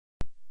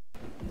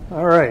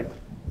All right.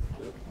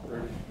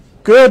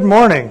 Good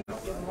morning.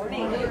 Good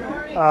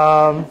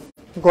morning.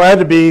 Glad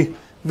to be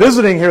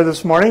visiting here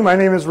this morning. My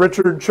name is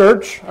Richard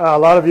Church. A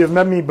lot of you have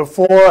met me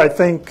before. I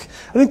think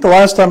the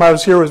last time I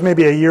was here was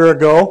maybe a year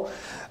ago.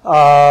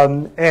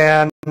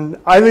 And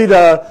I lead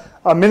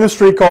a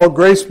ministry called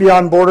Grace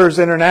Beyond Borders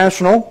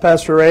International.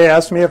 Pastor Ray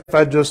asked me if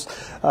I'd just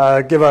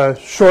give a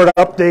short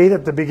update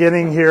at the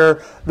beginning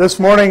here this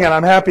morning, and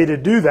I'm happy to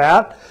do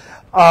that.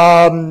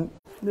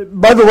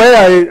 By the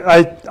way,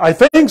 I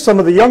think some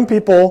of the young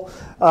people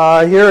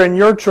here in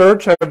your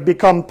church have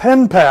become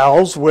pen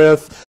pals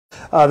with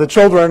the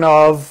children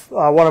of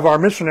one of our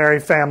missionary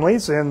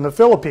families in the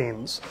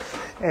Philippines.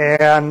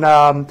 And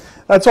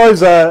that's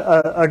always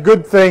a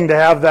good thing to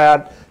have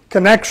that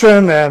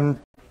connection, and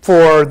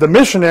for the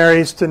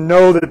missionaries to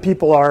know that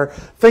people are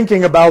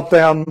thinking about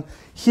them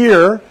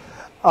here.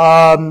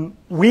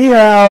 We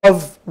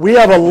have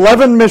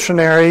 11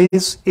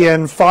 missionaries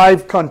in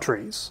 5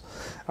 countries.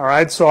 All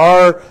right, so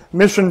our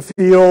mission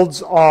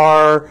fields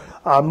are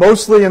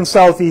mostly in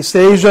Southeast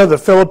Asia, the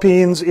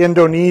Philippines,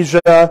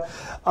 Indonesia,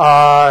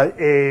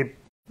 a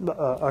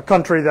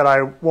country that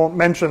I won't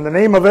mention the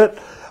name of it,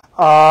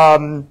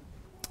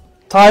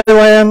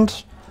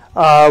 Thailand.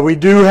 We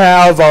do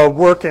have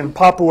work in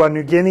Papua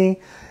New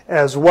Guinea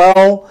as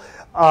well,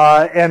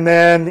 and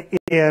then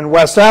in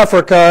West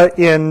Africa,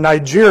 in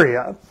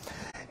Nigeria.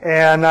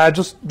 And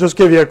just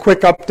give you a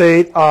quick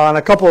update on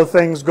a couple of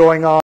things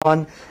going on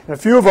in a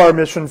few of our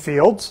mission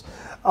fields.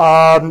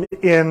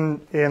 In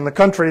the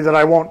country that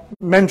I won't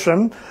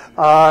mention,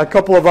 a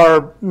couple of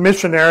our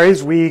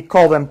missionaries, we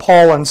call them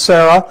Paul and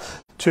Sarah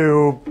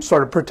to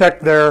sort of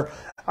protect their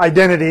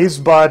identities,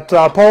 but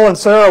Paul and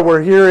Sarah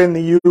were here in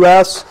the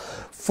U.S.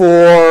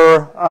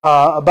 for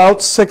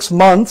about 6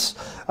 months.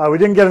 We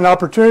didn't get an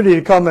opportunity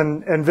to come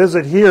and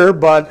visit here,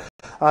 but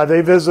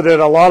they visited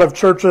a lot of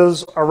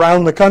churches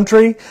around the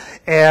country,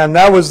 and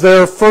that was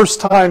their first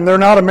time. They're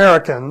not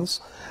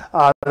Americans.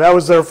 That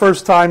was their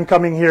first time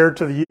coming here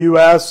to the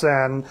U.S.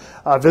 and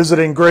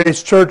visiting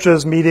Grace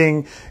churches,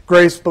 meeting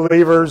Grace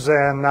believers,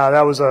 and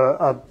that was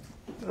a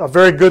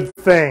very good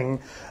thing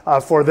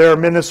for their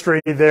ministry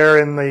there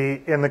in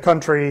the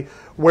country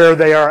where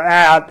they are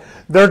at.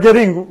 They're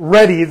getting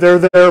ready. They're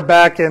there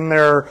back in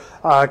their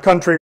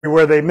country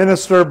where they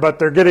minister, but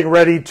they're getting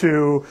ready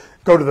to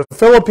go to the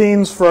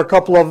Philippines for a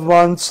couple of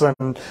months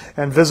and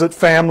visit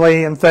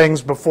family and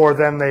things before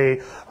then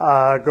they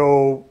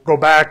go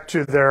back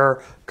to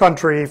their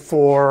country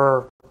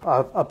for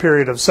a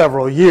period of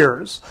several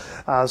years.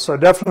 So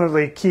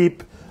definitely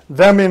keep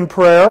them in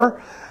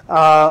prayer.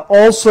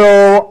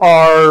 Also,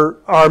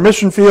 our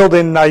mission field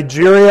in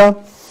Nigeria.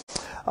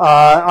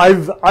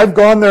 I've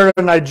gone there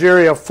to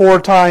Nigeria 4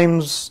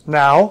 times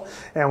now,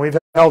 and we've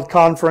held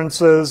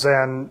conferences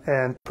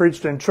and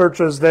preached in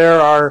churches there.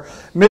 Our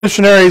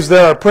missionaries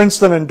there are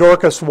Princeton and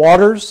Dorcas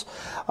Waters.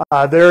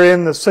 They're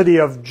in the city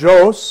of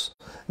Jos,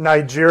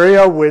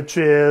 Nigeria, which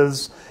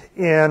is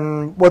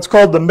in what's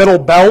called the Middle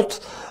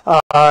Belt.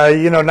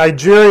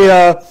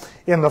 Nigeria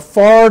in the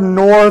far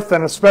north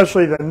and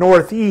especially the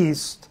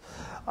northeast,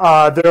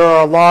 there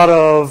are a lot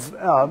of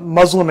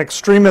Muslim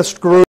extremist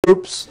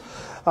groups.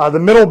 The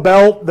Middle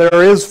Belt,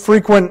 there is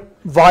frequent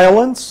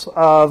violence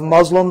of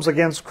Muslims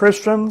against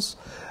Christians.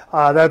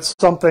 That's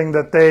something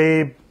that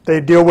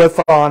they deal with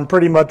on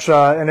pretty much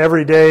an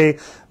everyday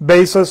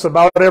basis.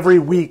 About every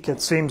week,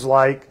 it seems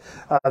like,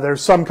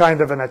 there's some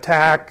kind of an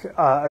attack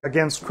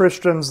against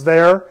Christians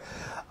there.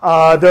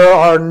 There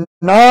are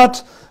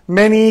not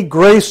many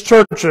Grace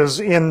churches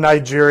in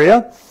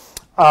Nigeria.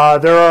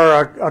 There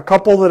are a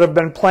couple that have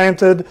been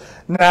planted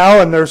now,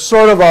 and there's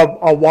sort of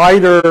a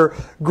wider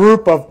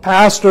group of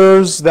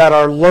pastors that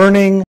are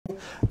learning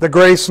the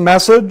Grace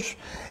message.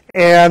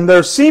 And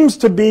there seems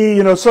to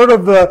be, sort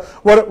of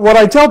what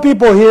I tell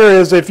people here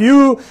is if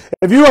you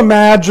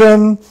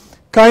imagine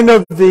kind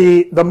of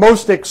the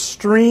most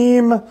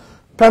extreme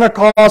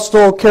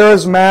Pentecostal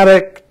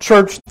charismatic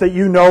church that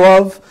you know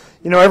of,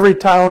 every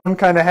town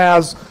kind of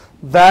has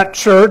that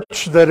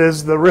church that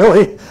is the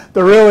really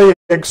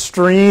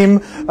extreme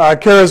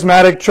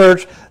charismatic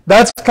church.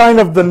 That's kind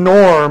of the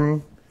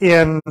norm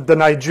in the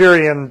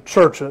Nigerian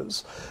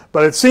churches.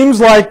 But it seems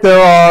like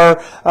there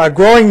are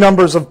growing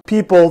numbers of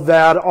people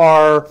that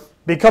are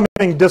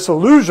becoming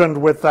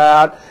disillusioned with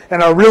that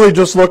and are really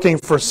just looking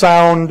for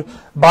sound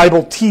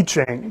Bible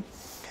teaching.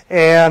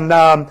 And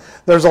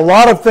there's a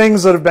lot of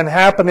things that have been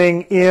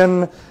happening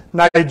in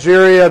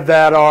Nigeria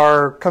that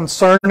are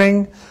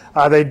concerning.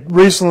 They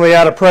recently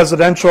had a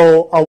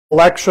presidential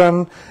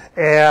election,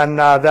 and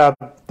the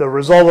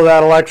result of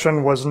that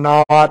election was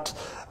not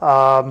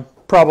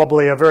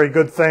probably a very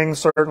good thing,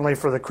 certainly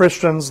for the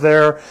Christians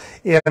there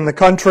in the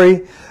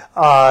country.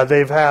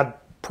 They've had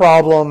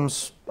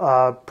problems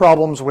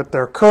with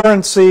their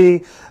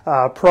currency,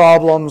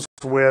 problems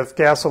with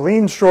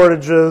gasoline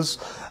shortages,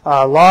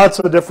 lots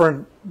of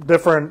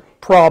different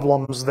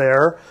problems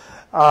there.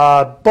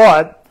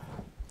 But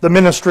the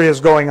ministry is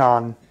going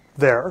on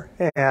there,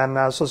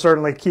 and so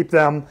certainly keep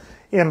them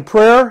in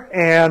prayer,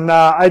 and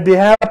I'd be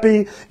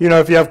happy,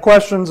 if you have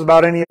questions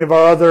about any of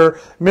our other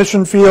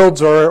mission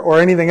fields or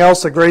anything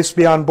else that Grace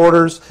Beyond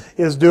Borders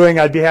is doing,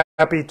 I'd be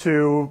happy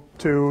to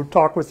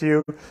talk with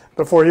you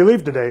before you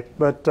leave today.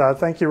 But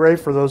thank you, Ray,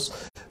 for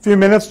those few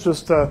minutes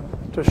just to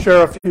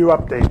share a few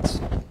updates.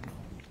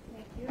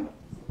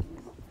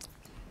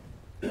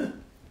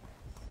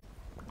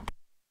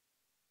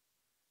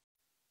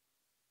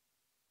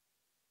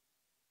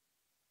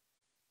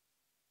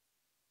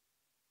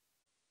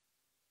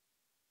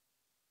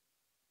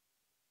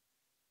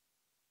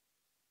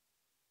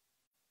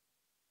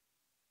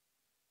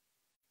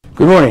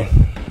 Good morning.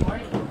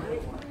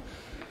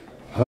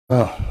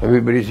 Oh,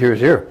 everybody's here is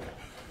here.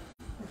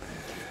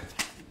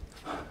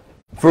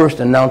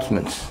 First,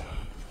 announcements.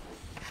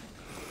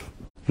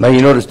 Now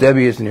you notice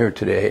Debbie isn't here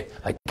today.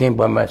 I came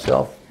by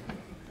myself.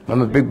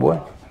 I'm a big boy.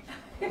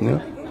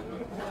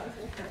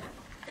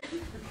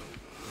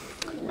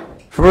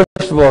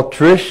 First of all,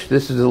 Trish,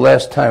 this is the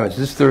last time. It's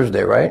this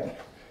Thursday, right?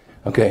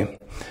 Okay.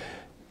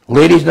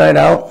 Ladies' night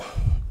out,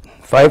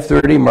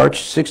 5:30,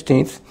 March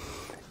 16th,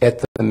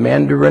 at the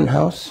Mandarin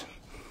House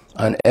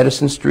on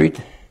Edison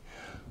Street.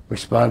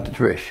 Respond to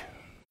Trish.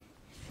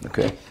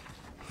 Okay.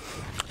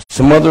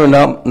 Some other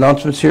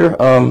announcements here.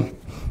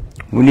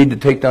 We need to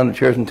take down the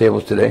chairs and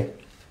tables today.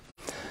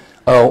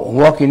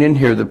 Walking in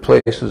here, the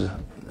place was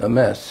a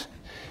mess.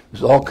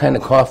 There's all kind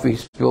of coffee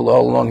spilled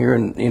all along here,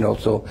 and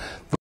so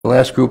the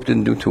last group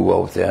didn't do too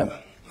well with that.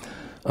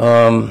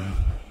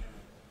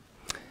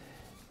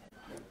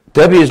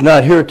 Debbie is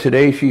not here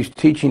today. She's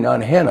teaching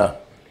on henna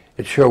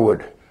at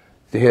Sherwood.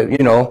 They had,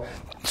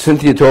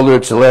 Cynthia told her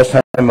it's the last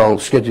time I'll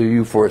schedule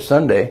you for a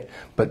Sunday,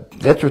 but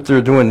that's what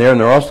they're doing there,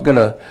 and they're also going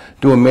to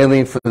do a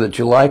mailing for the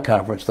July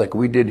conference like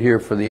we did here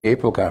for the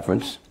April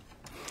conference.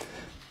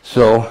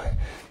 So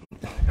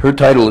her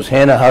title is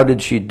Hannah, How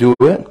Did She Do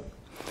It?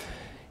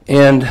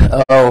 And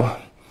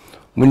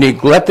we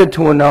neglected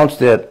to announce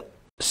that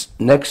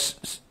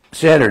next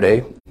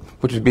Saturday,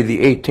 which would be the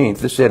 18th,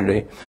 this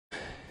Saturday,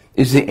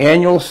 is the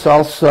annual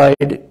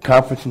Southside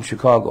Conference in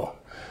Chicago.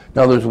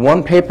 Now, there's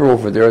one paper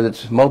over there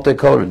that's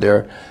multicolored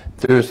there.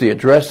 There's the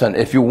address on it.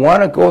 If you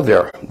want to go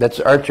there, that's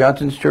Art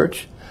Johnson's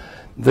church.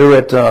 They're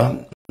at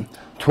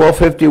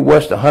 1250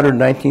 West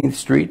 119th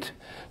Street,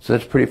 so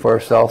that's pretty far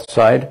south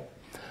side,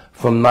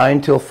 from 9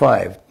 till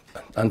 5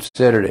 on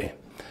Saturday.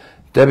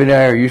 Debbie and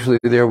I are usually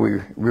there. We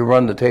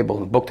run the table,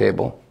 the book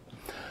table.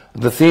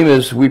 The theme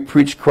is We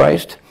Preach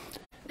Christ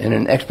and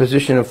an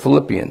exposition of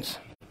Philippians.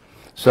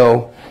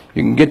 So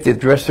you can get the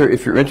address there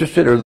if you're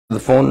interested, or the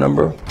phone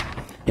number.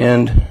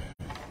 And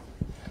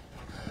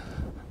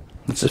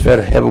let's just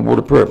have a word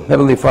of prayer.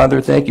 Heavenly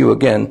Father, thank you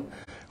again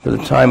for the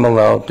time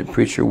allowed to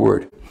preach your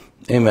word.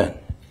 Amen.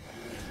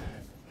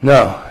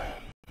 Now,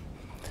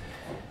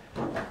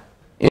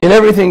 in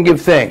everything give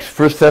thanks.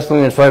 1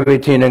 Thessalonians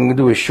 5:18. I'm going to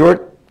do a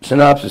short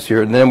synopsis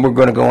here, and then we're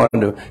going to go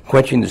on to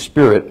quenching the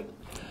spirit.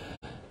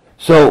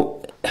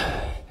 So,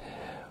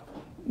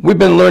 we've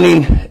been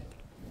learning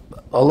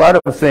a lot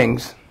of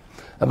things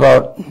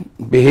about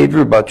behavior,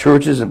 about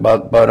churches,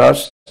 about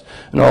us,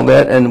 and all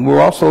that. And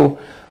we're also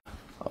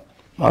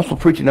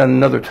preaching on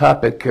another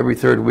topic every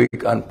third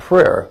week on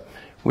prayer,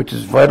 which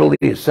is vitally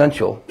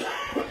essential.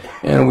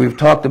 And we've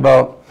talked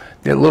about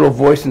that little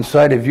voice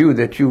inside of you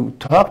that you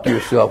talk to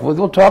yourself.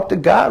 Well, talk to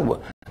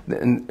God,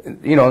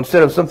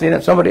 instead of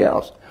somebody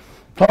else.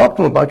 Talk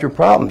to him about your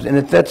problems. And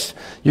if that's,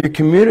 you're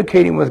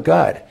communicating with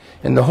God.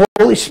 And the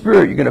Holy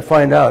Spirit, you're going to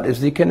find out,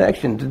 is the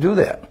connection to do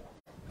that.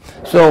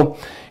 So,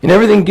 in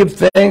everything give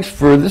thanks,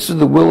 for this is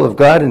the will of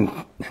God in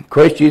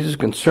Christ Jesus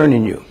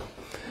concerning you.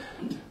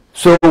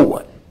 So,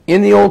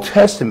 in the Old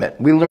Testament,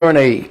 we learn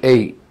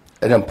an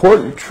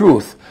important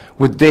truth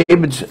with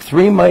David's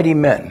three mighty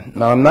men.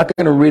 Now, I'm not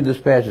going to read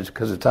this passage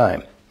because of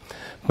time,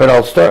 but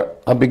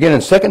I'll begin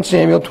in 2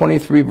 Samuel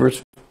 23,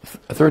 verse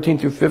 13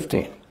 through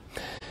 15.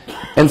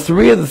 And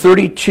 3 of the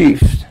 30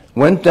 chiefs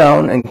went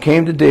down and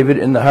came to David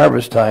in the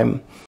harvest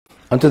time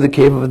unto the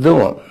cave of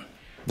Adullam.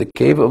 The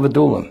cave of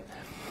Adullam.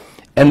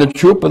 And the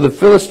troop of the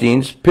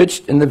Philistines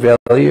pitched in the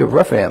valley of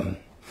Rephaim.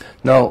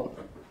 Now,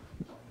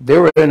 they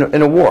were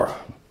in a war.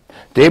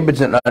 David's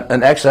in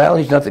exile.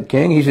 He's not the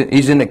king.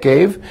 He's in a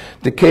cave.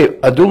 The cave,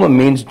 Adullam,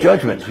 means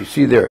judgment. You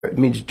see there, it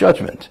means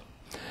judgment.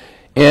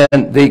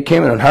 And they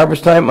came in on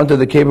harvest time unto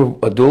the cave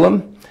of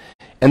Adullam.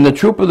 And the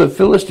troop of the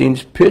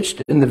Philistines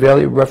pitched in the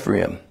valley of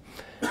Rephaim.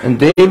 And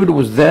David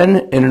was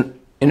then in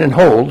an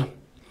hold.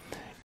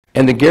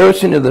 And the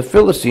garrison of the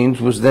Philistines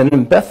was then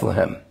in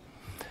Bethlehem.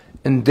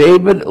 And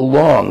David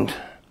longed,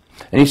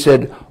 and he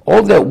said,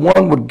 "Oh, that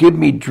one would give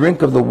me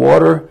drink of the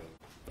water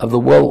of the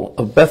well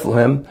of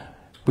Bethlehem,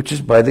 which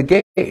is by the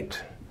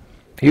gate."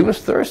 He was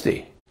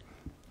thirsty,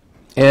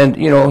 and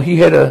he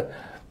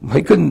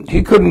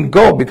couldn't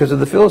go because of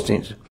the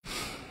Philistines.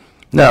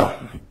 Now,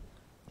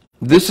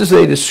 this is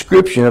a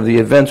description of the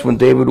events when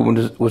David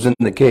was in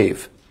the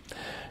cave.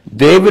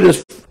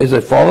 David is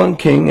a fallen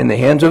king in the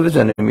hands of his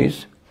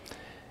enemies.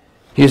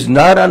 He is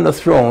not on the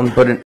throne,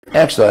 but in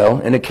exile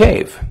in a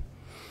cave.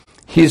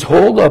 He's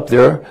holed up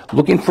there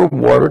looking for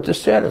water to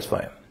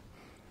satisfy him.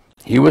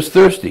 He was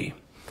thirsty.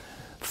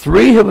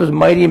 3 of his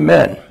mighty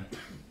men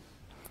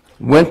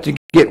went to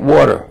get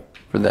water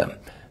for them.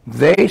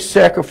 They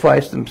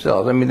sacrificed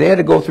themselves. I mean, they had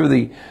to go through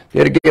they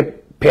had to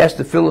get past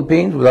the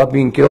Philippines without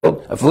being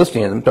killed.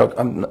 Philistines,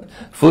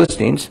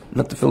 Philistines,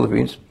 not the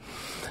Philippines.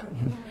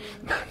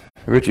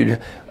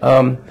 Richard,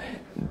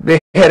 they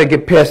had to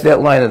get past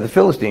that line of the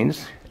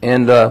Philistines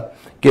and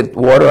get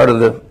water out of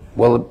the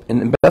well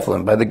in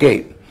Bethlehem by the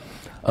gate.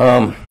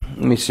 Let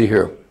me see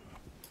here.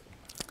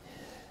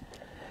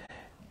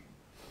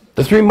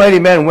 The 3 mighty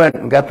men went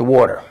and got the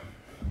water.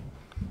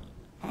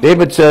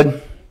 David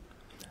said,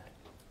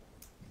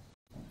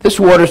 "This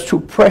water is too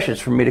precious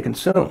for me to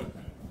consume."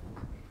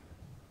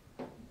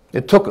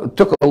 It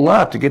took a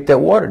lot to get that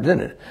water,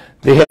 didn't it?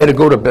 They had to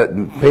go to bed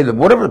and pay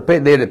whatever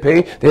they had to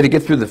pay. They had to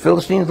get through the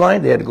Philistines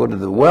line. They had to go to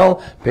the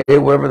well, pay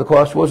whatever the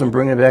cost was, and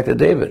bring it back to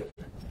David.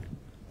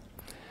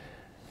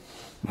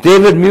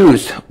 David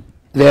mused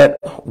that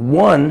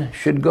one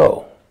should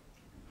go.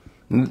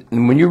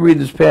 And when you read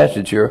this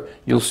passage here,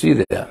 you'll see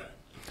that.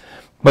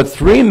 But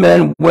 3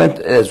 men went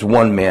as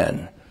one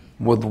man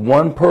with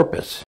one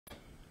purpose.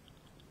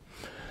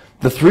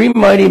 The 3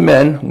 mighty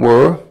men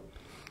were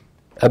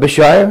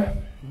Abishai,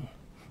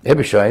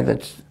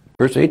 that's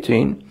verse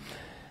 18,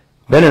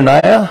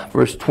 Benaniah,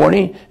 verse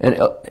 20, and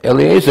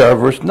Eleazar,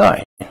 verse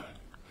 9.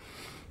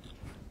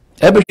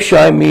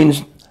 Abishai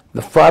means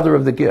the father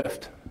of the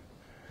gift.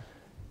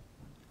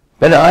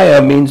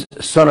 Benaiah means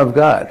son of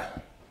God.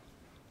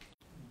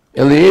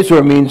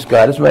 Eleazar means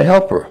God is my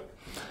helper.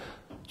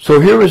 So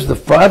here is the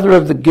father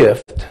of the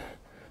gift,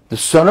 the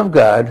son of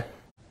God,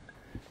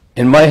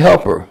 and my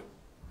helper.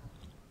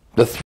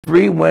 The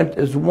 3 went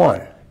as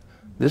one.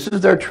 This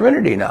is their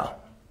Trinity now.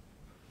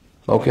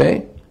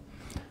 Okay?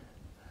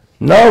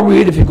 Now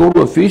read, if you go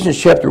to Ephesians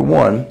chapter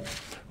 1,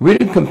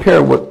 read and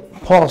compare what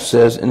Paul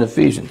says in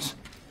Ephesians.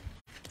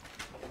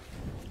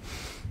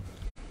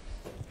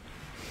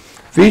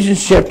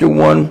 Ephesians chapter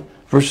 1,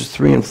 verses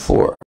 3 and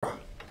 4.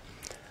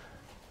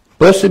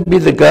 Blessed be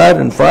the God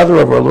and Father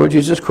of our Lord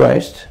Jesus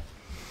Christ,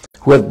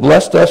 who hath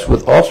blessed us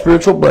with all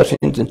spiritual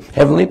blessings in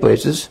heavenly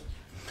places,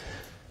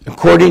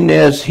 according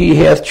as he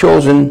hath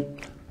chosen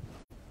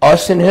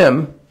us in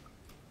him.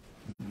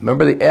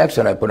 Remember the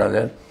accent I put on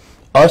that?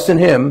 Us in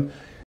him,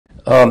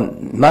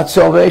 not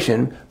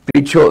salvation,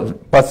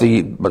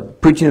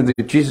 but preaching of the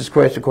Jesus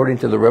Christ according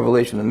to the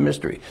revelation of the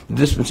mystery, the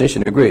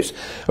dispensation of grace.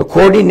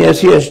 According as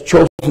he has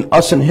chosen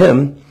us in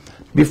him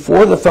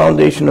before the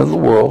foundation of the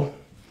world,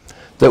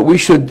 that we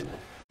should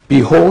be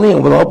holy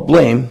and without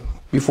blame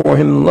before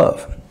him in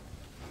love.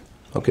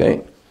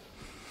 Okay?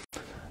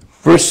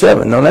 Verse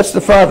 7. Now that's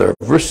the Father.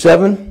 Verse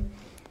 7.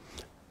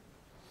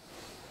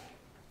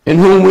 In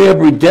whom we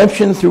have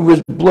redemption through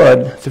his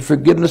blood, the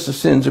forgiveness of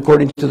sins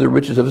according to the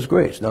riches of his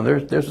grace. Now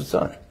there's the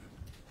Son.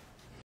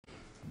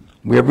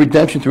 We have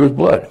redemption through his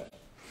blood.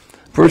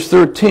 Verse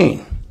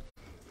 13.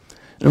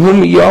 In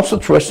whom ye also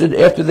trusted,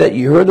 after that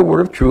ye heard the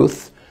word of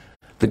truth,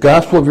 the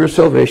gospel of your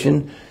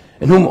salvation,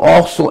 in whom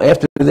also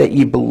after that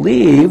ye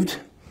believed,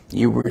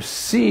 ye were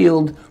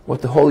sealed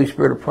with the Holy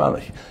Spirit of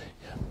promise.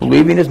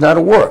 Believing is not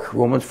a work.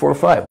 Romans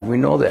 4:5. We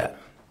know that.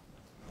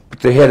 But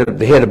they had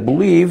to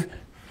believe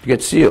to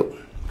get sealed.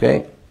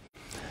 Okay?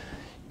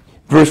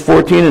 Verse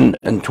 14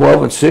 and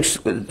 12 and 6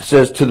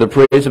 says, to the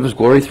praise of his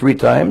glory 3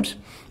 times,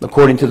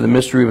 according to the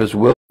mystery of his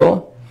will.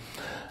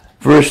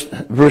 Verse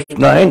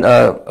 9,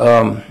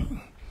 let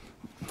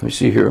me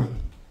see here.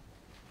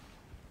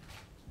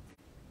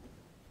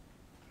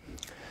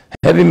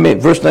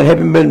 Verse 9,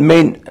 having been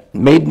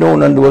made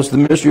known unto us the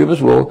mystery of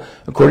his will,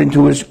 according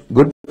to his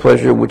good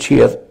pleasure, which he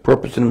hath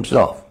purposed in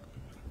himself.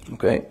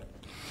 Okay?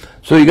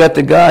 So you got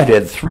the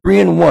Godhead, 3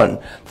 in 1.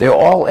 They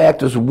all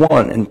act as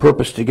one in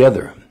purpose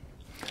together.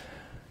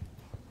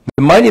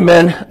 The mighty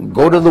men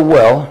go to the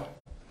well,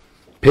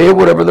 pay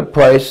whatever the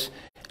price,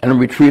 and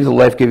retrieve the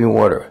life-giving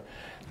water.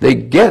 They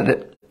get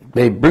it.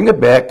 They bring it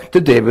back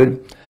to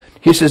David.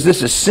 He says,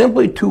 this is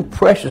simply too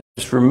precious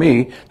for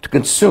me to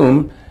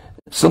consume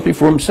simply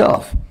for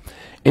himself.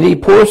 And he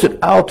pours it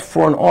out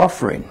for an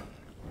offering.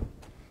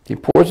 He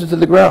pours it to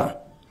the ground.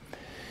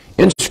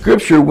 In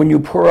Scripture, when you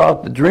pour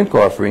out the drink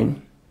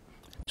offering,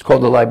 it's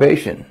called a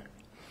libation.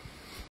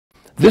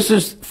 This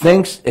is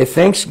a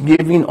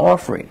thanksgiving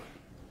offering.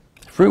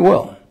 Free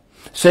will.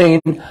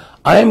 Saying,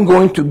 I'm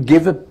going to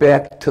give it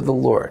back to the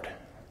Lord.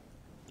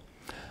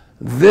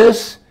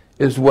 This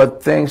is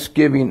what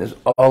Thanksgiving is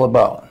all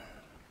about.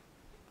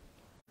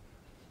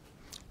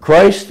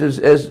 Christ,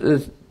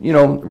 as you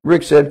know,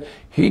 Rick said,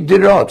 he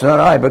did it all. It's not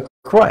I, but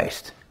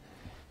Christ.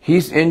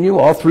 He's in you.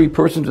 All 3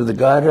 persons of the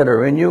Godhead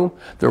are in you.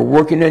 They're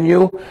working in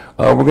you.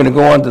 We're going to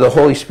go on to the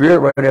Holy Spirit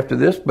right after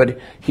this, but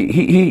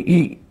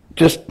he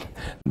just,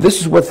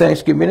 this is what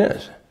Thanksgiving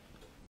is.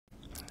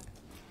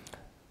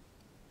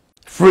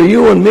 For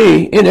you and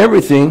me, in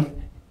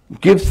everything,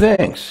 give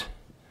thanks.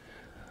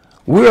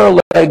 We are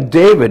like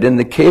David in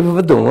the cave of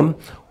Adullam,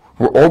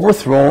 who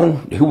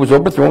was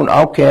overthrown,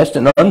 outcast,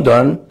 and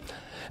undone,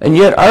 and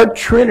yet our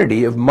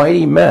trinity of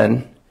mighty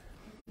men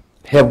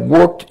have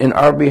worked in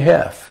our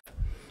behalf.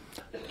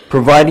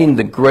 providing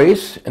the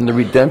grace and the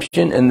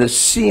redemption and the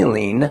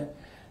sealing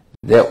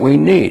that we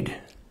need.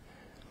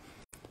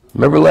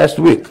 Remember last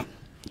week.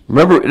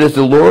 Remember, it is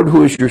the Lord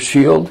who is your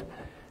shield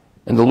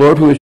and the Lord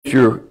who is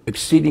your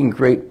exceeding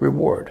great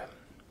reward.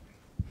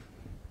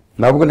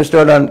 Now we're going to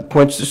start on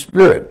quench the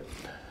spirit.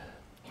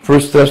 1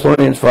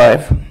 Thessalonians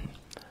 5,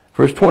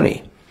 verse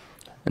 20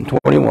 and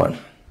 21.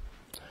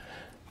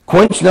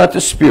 Quench not the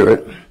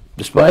spirit,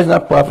 despise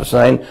not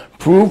prophesying,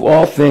 prove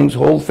all things,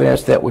 hold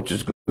fast that which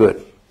is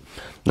good.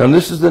 Now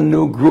this is the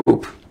new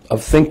group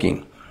of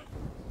thinking.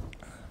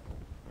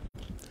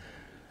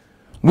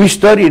 We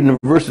studied in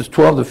verses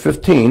 12 to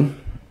 15,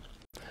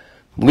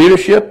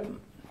 leadership,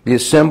 the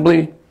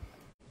assembly,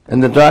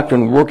 and the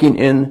doctrine working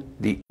in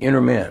the inner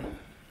man.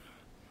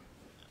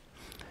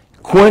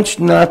 Quench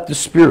not the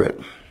spirit.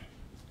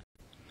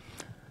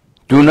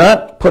 Do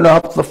not put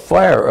out the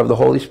fire of the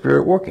Holy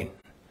Spirit working.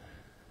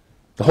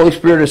 The Holy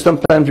Spirit is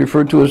sometimes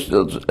referred to as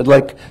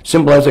like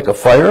symbolized like a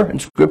fire in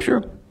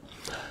Scripture.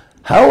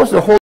 How is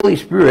the Holy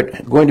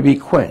Spirit going to be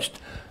quenched?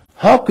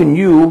 How can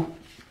you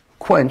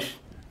quench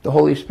the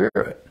Holy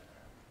Spirit?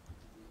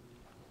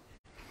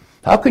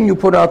 How can you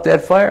put out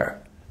that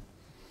fire?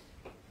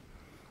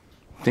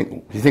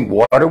 Do you think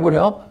water would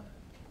help?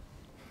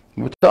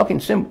 We're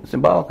talking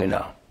symbolically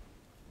now.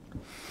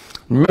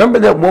 Remember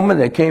that woman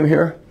that came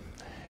here,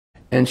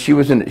 and she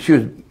was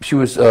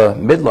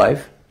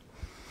midlife,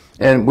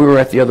 and we were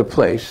at the other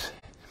place,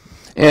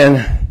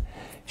 and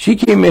she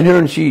came in here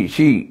and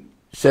she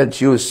said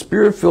she was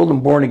spirit-filled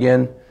and born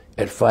again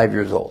at 5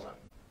 years old.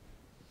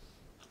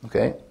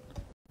 Okay?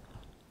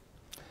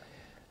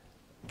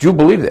 Do you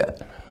believe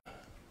that?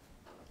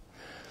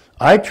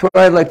 I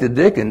tried, like the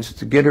Dickens,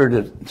 to get her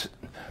to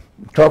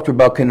talk to her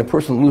about, can a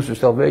person lose their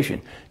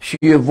salvation? She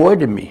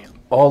avoided me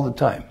all the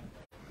time.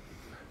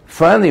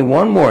 Finally,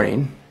 one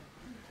morning,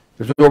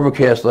 it was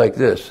overcast like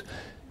this.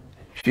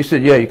 She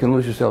said, yeah, you can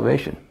lose your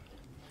salvation.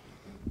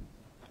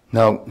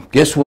 Now,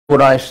 guess what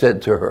I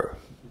said to her?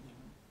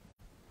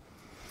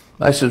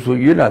 I said, well,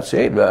 you're not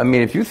saved. I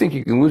mean, if you think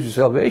you can lose your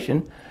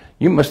salvation,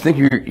 you must think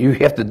you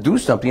have to do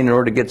something in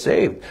order to get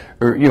saved.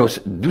 Or,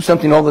 do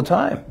something all the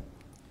time.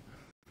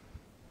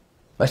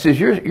 I said,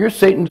 you're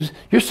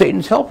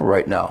Satan's helper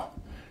right now.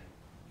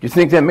 Do you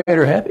think that made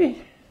her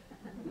happy?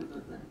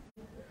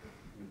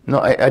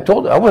 No, I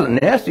told her, I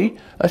wasn't nasty.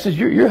 I said,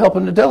 you're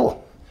helping the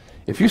devil.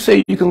 If you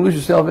say you can lose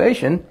your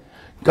salvation,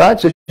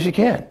 God says you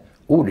can.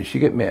 Oh, did she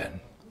get mad?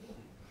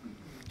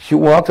 She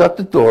walked out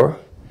the door,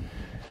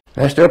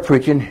 and I started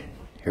preaching.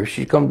 Here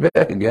she comes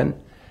back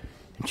again.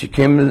 And she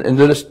came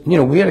into this,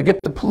 we had to get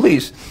the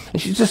police.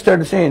 And she just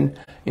started saying,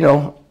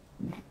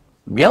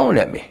 yelling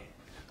at me.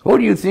 Who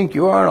do you think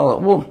you are? And all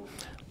that. Well,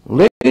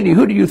 lady,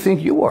 who do you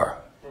think you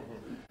are?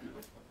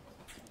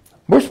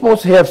 We're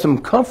supposed to have some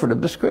comfort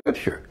of the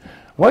Scripture.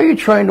 Why are you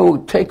trying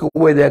to take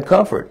away that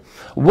comfort?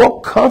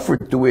 What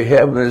comfort do we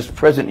have in this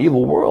present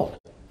evil world?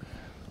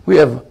 We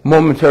have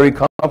momentary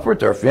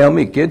comfort, our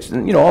family, kids,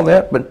 and all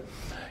that, but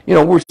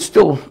we're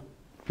still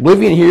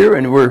living here,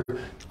 and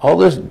all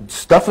this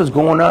stuff is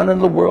going on in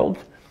the world.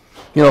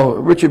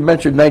 Richard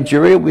mentioned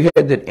Nigeria. We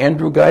had that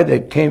Andrew guy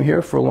that came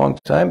here for a long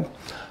time,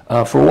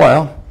 for a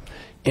while,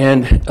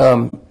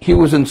 and he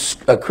was in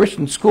a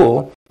Christian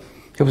school.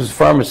 He was a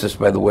pharmacist,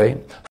 by the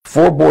way.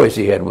 4 boys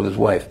he had with his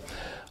wife.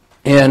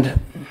 And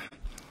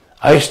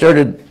I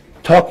started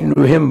talking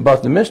to him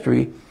about the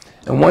mystery,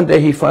 and one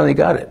day he finally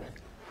got it.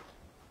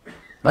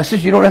 I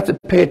said, you don't have to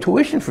pay a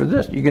tuition for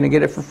this. You're going to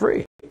get it for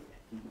free.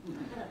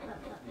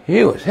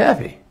 He was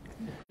happy.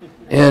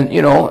 And,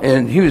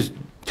 and he was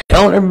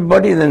telling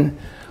everybody, then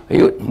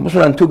he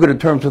wasn't on too good a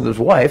terms with his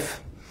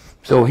wife,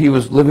 so he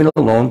was living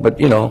alone, but,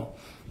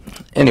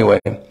 anyway,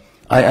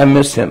 I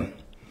miss him.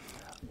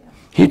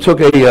 He took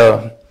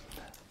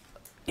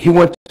he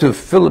went to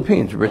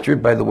Philippines,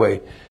 Richard, by the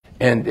way,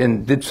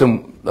 and did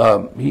some,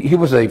 he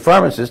was a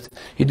pharmacist.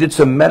 He did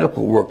some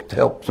medical work to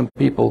help some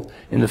people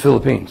in the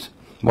Philippines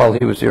while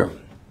he was here.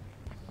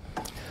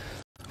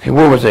 Okay,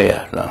 where was I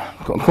at?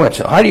 Quench.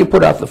 How do you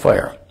put out the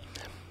fire?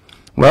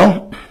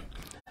 Well,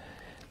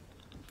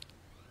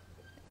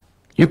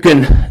 you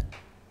can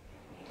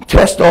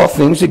test all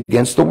things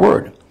against the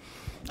Word.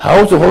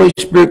 How is the Holy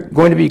Spirit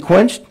going to be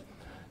quenched?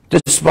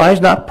 Despise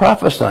not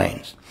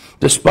prophesying.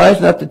 Despise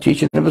not the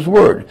teaching of His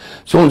Word.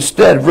 So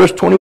instead, verse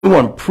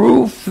 21,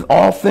 prove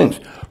all things.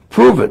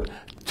 Prove it.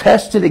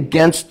 Test it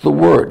against the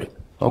Word.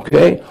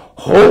 Okay?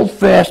 Hold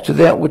fast to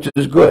that which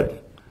is good.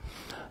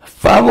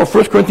 Follow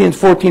 1 Corinthians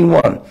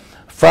 14:1.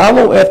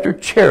 Follow after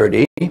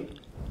charity.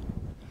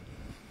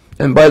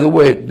 And by the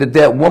way, did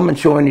that woman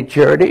show any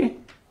charity?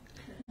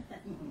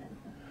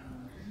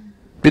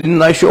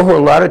 Didn't I show her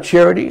a lot of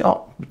charity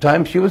all the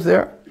time she was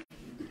there?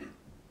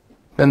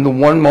 Then the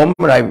one moment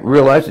I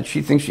realized that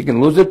she thinks she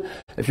can lose it.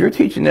 If you're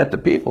teaching that to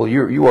people,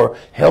 you are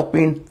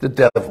helping the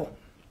devil.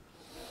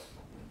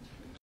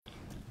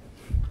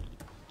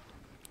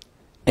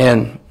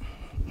 And,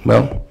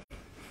 well,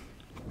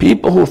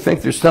 people who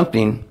think there's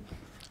something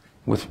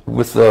with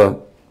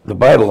the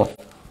Bible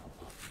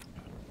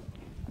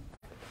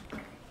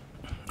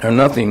are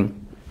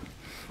nothing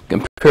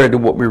compared to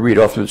what we read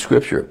all through the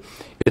Scripture.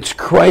 It's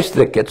Christ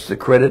that gets the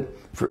credit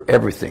for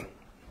everything.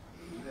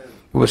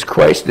 It was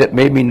Christ that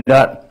made me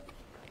not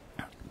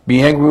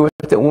be angry with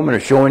that woman or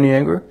show any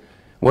anger.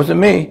 It wasn't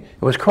me.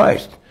 It was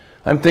Christ.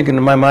 I'm thinking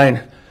in my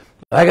mind,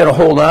 I got to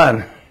hold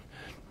on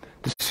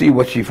to see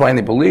what she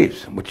finally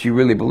believes, what she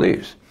really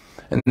believes.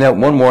 And that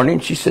one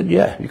morning, she said,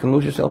 yeah, you can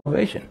lose your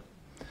salvation.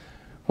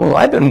 Well,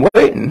 I've been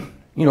waiting,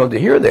 to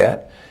hear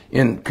that,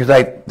 because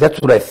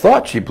that's what I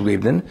thought she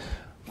believed in,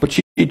 but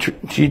she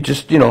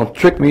just,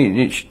 tricked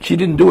me. She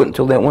didn't do it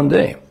until that one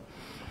day.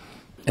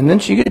 And then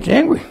she gets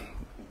angry,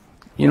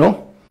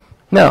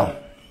 Now,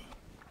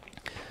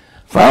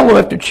 follow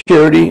after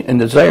charity and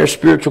desire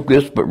spiritual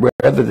gifts, but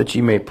rather that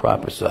ye may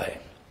prophesy.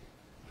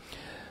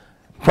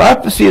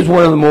 Prophecy is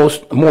one of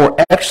the more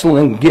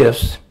excellent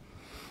gifts,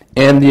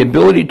 and the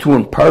ability to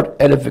impart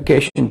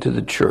edification to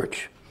the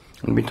church.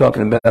 We'll be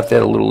talking about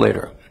that a little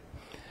later.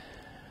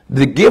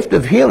 The gift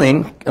of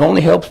healing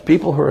only helps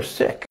people who are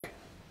sick.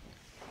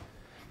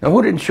 Now,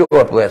 who didn't show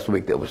up last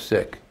week that was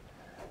sick?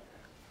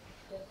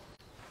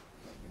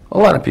 A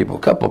lot of people, a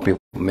couple of people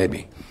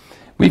maybe.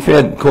 We've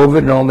had COVID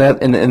and all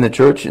that in the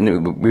church,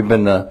 and we've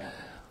been, the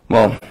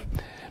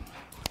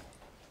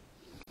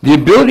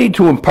ability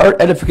to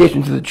impart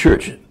edification to the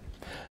church.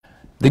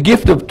 The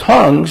gift of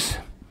tongues,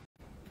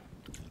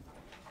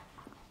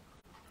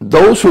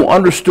 those who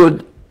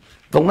understood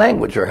the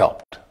language are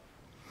helped,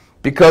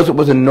 because it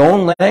was a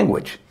known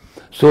language.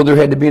 So there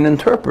had to be an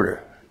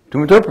interpreter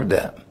to interpret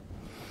that.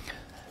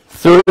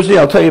 Thursday,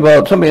 I'll tell you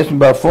about, somebody asked me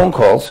about phone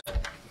calls.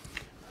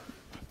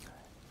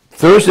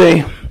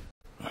 Thursday,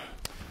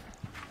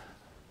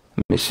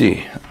 let me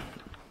see.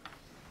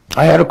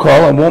 I had a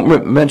call, I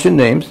won't mention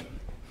names,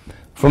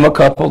 from a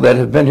couple that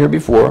have been here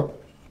before.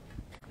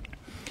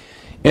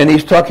 And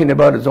he's talking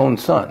about his own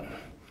son,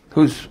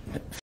 who's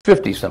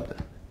 50-something,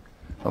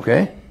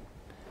 okay?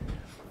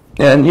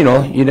 And,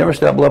 you never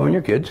stop loving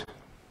your kids.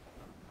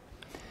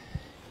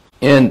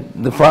 And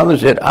the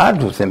father's at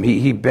odds with him.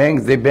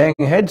 They bang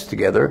heads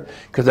together,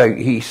 because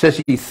he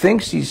says he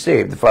thinks he's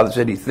saved. The father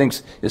said he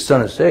thinks his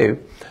son is saved,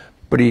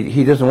 but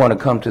he doesn't want to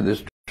come to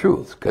this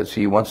truth, because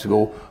he wants to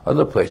go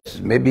other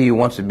places. Maybe he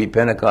wants to be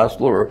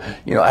Pentecostal, or,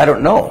 I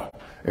don't know.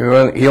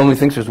 He only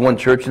thinks there's one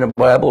church in the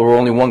Bible or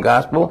only one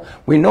gospel.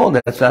 We know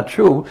that's not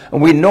true,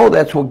 and we know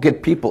that's what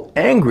get people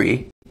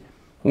angry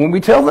when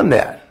we tell them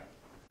that.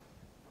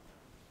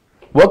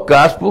 What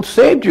gospel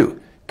saved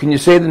you? Can you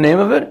say the name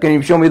of it? Can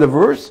you show me the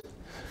verse?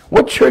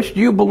 What church do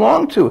you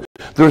belong to?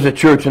 There's a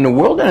church in the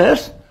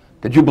wilderness.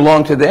 Did you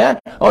belong to that?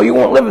 Oh, you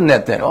won't live in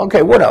that then.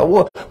 Okay, what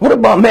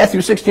about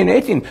Matthew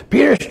 16:18?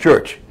 Peter's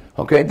church.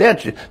 Okay,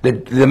 that's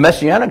the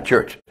Messianic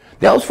church.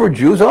 That was for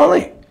Jews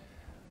only.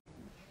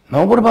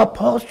 Now, what about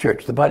Paul's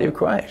church, the body of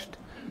Christ,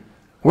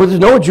 where there's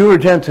no Jew or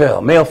Gentile,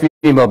 male,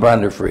 female,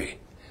 bond, or free?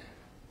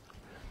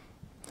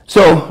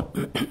 So,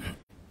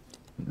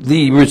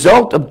 the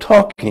result of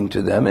talking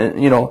to them, and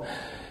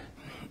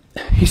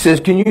he says,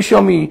 can you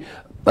show me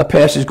a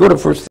passage? Go to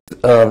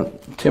 1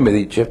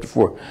 Timothy chapter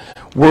 4,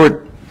 where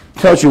it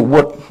tells you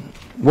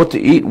what to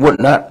eat,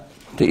 what not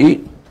to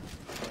eat.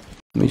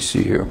 Let me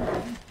see here.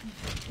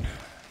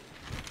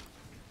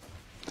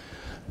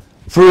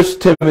 1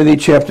 Timothy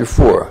chapter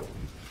 4.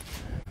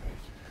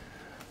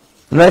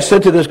 And I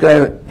said to this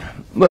guy,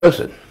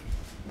 listen,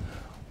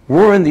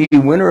 we're in the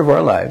winter of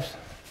our lives,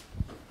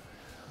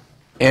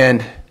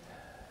 and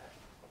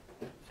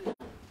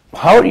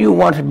how do you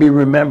want to be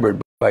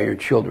remembered by your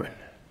children?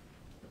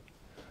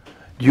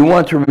 Do you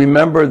want to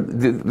remember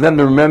them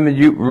to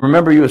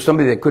remember you as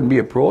somebody that couldn't be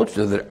approached,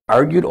 or that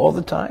argued all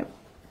the time?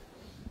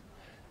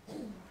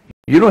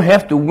 You don't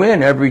have to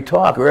win every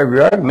talk or every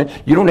argument.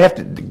 You don't have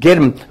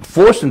to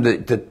force them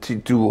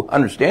to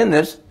understand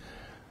this.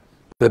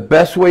 The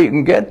best way you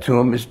can get to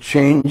him is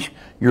change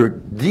your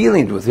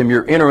dealings with him,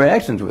 your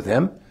interactions with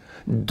him.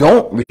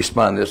 Don't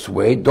respond this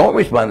way, but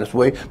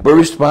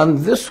respond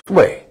this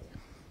way.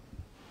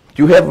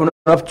 Do you have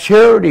enough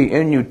charity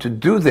in you to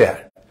do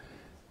that?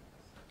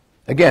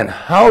 Again,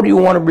 how do you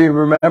want to be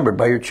remembered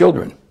by your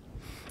children?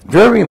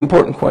 Very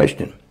important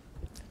question.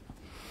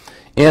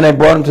 And I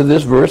brought him to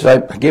this verse. I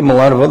gave him a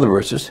lot of other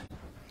verses.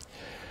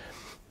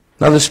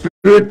 Now the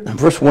Spirit,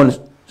 verse 1,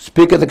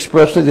 speaketh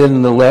expressly that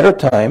in the latter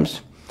times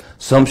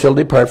some shall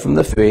depart from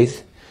the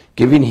faith,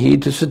 giving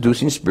heed to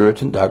seducing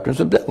spirits and doctrines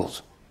of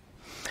devils,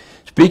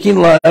 speaking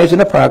lies and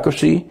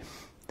hypocrisy,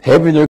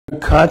 having their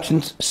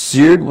conscience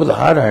seared with a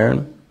hot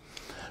iron,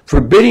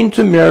 forbidding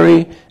to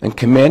marry and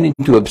commanding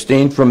to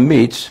abstain from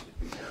meats,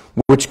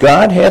 which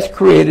God hath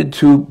created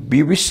to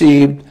be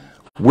received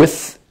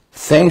with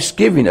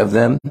thanksgiving of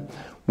them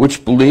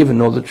which believe and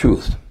know the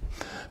truth.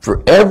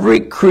 For every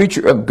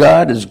creature of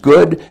God is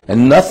good,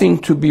 and nothing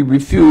to be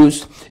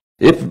refused,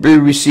 if it be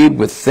received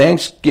with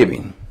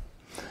thanksgiving.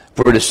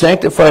 For it is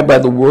sanctified by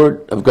the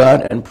word of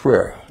God and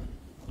prayer.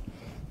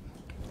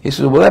 He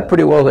says, well, that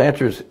pretty well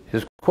answers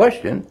his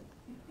question,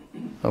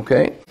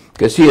 okay?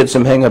 Because he had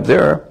some hang up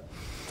there.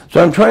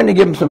 So I'm trying to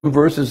give him some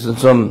verses and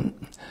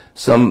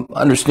some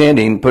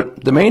understanding,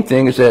 but the main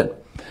thing is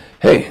that,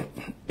 hey,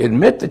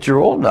 admit that you're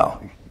old now.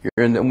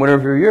 You're in the winter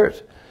of your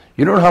years.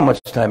 You don't know how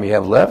much time you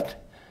have left.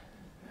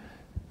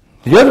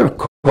 The other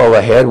call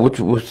I had, which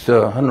was,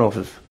 I don't know if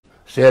it's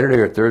Saturday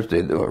or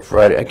Thursday or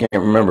Friday, I can't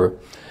remember.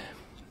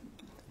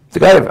 The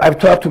guy I've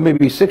talked to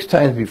maybe 6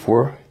 times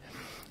before,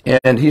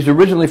 and he's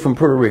originally from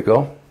Puerto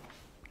Rico.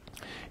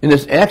 And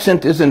this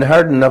accent isn't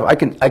hard enough. I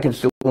can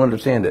still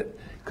understand it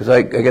because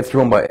I get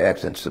thrown by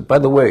accents. By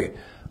the way,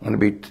 I'm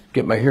going to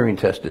get my hearing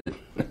tested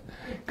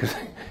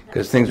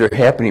because things are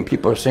happening.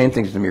 People are saying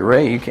things to me.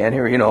 Ray, you can't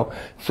hear,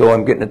 So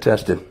I'm getting it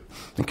tested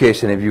in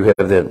case any of you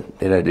have that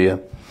idea.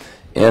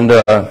 And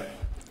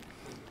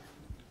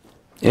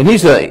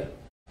he's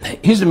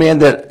a man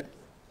that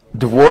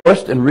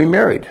divorced and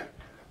remarried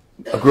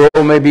a girl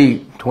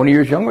maybe 20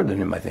 years younger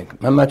than him, I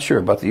think. I'm not sure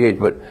about the age,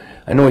 but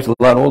I know he's a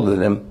lot older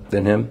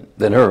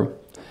than her.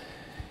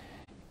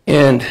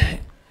 And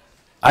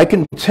I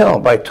can tell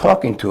by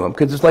talking to him,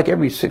 because it's like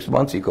every 6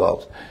 months he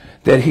calls,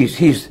 that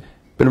he's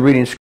been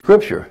reading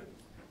Scripture.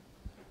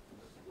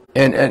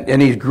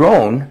 And he's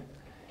grown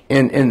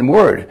in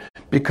Word.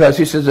 Because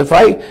he says, if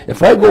I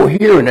go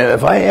here and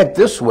if I act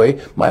this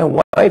way, my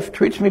wife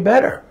treats me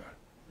better.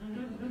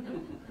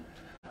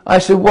 I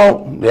said,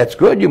 well, that's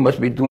good. You must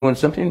be doing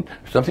something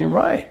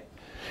right.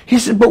 He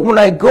said, but when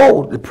I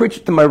go to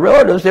preach to my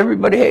relatives,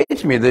 everybody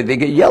hates me. They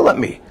yell at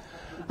me.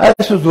 I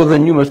said, well,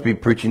 then you must be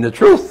preaching the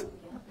truth.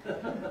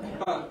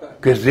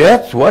 Because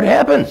that's what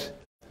happens.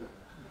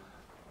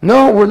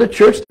 No, we're the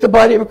church, the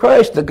body of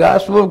Christ, the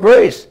gospel of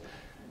grace.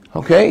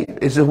 Okay?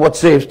 This is what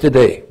saves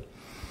today.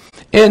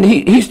 And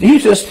he's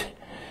just,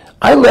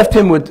 I left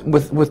him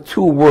with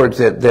 2 words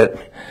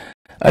that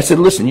I said,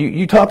 listen,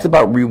 you talked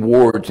about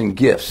rewards and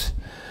gifts.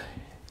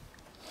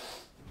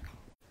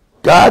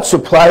 God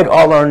supplied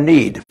all our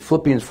need,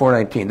 Philippians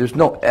 4:19. There's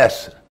no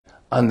S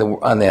on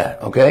that,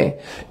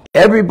 okay?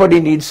 Everybody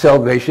needs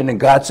salvation, and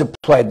God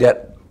supplied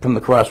that from the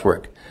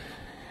crosswork.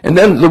 And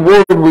then the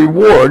word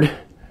reward,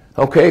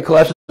 okay,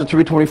 Colossians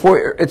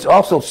 3:24, it's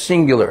also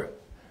singular.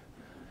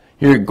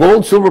 Your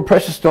gold, silver,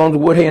 precious stones,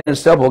 wood, hay, and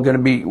stubble are going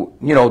to be,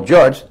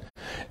 judged,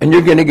 and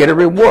you're going to get a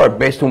reward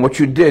based on what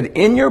you did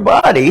in your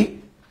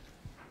body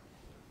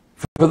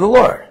for the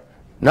Lord,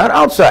 not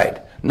outside.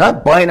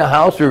 Not buying a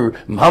house or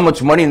how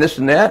much money and this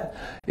and that.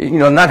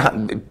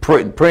 Not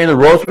praying the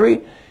rosary.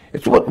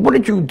 It's what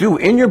did you do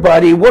in your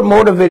body? What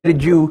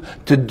motivated you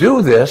to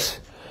do this?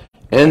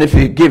 And if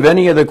you give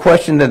any other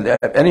question than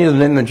any other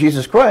than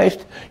Jesus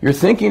Christ, you're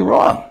thinking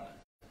wrong.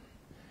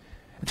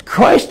 It's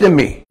Christ in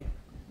me.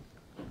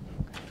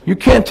 You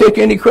can't take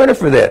any credit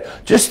for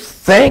that. Just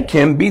thank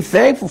Him, be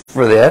thankful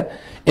for that,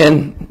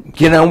 and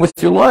get on with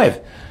your life.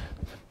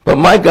 But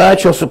my God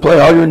shall supply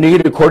all your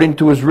need according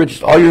to His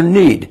riches, all your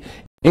need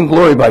in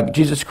glory by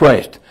Jesus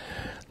Christ.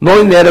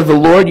 Knowing that of the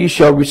Lord ye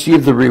shall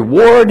receive the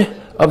reward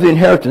of the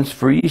inheritance,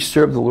 for ye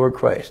serve the Lord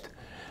Christ.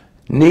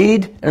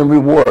 Need and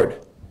reward.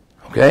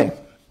 Okay?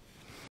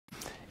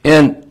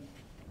 And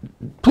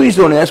please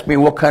don't ask me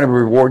what kind of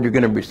reward you're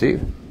going to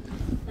receive.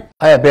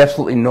 I have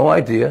absolutely no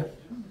idea.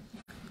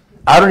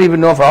 I don't even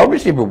know if I'll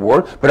receive a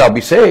reward, but I'll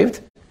be saved.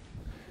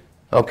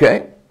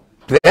 Okay?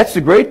 That's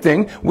the great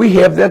thing. We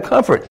have that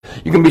comfort.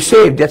 You can be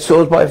saved. That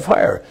soul is by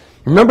fire.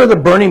 Remember the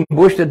burning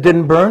bush that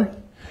didn't burn?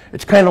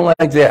 It's kind of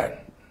like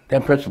that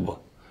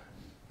principle.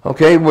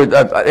 Okay?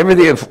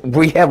 Everything, if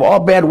we have all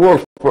bad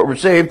works, but we're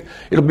saved,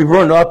 it'll be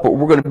burned up, but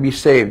we're going to be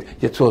saved.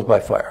 Yet souls by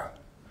fire.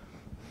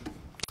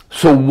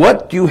 So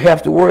what do you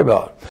have to worry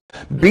about?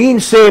 Being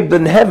saved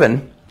in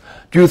heaven,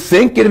 do you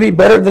think it'll be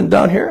better than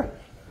down here?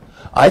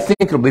 I think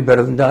it'll be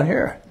better than down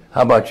here.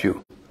 How about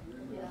you?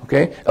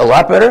 Okay? A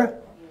lot better?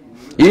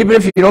 Even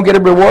if you don't get a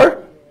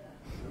reward?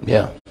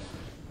 Yeah.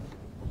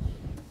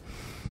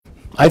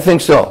 I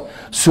think so.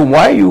 So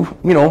why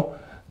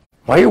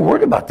are you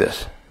worried about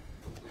this?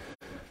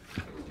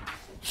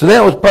 So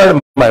that was part of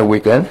my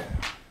weekend.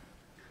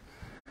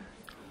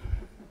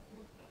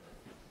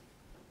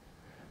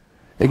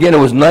 Again, it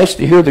was nice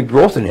to hear the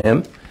growth in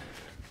him.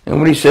 And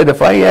when he said,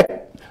 if I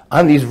act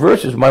on these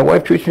verses, my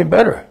wife treats me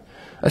better.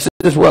 I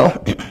said,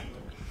 well,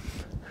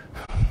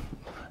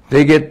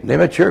 they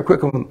mature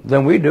quicker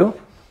than we do.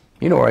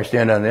 You know where I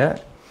stand on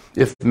that.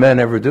 If men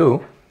ever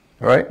do,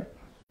 right?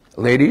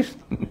 Ladies,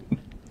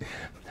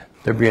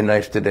 they're being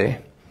nice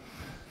today.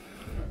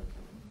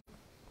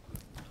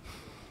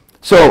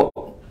 So,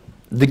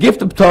 the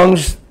gift of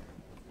tongues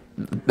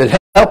that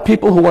help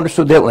people who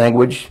understood that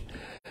language.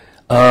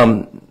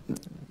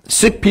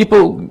 Sick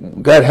people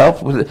got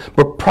help with it.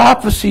 But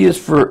prophecy is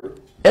for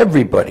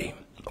everybody.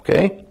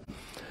 Okay?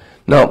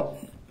 Now,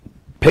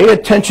 pay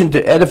attention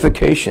to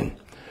edification.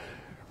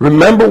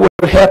 Remember what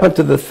happened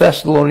to the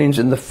Thessalonians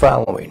in the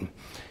following.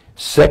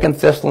 2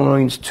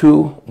 Thessalonians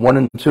 2, 1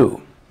 and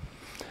 2.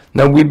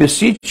 Now we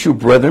beseech you,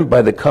 brethren,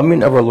 by the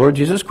coming of our Lord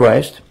Jesus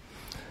Christ,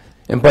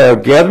 and by our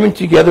gathering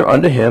together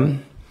unto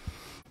him,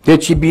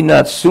 that ye be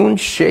not soon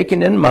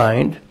shaken in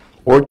mind,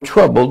 or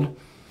troubled,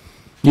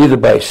 neither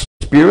by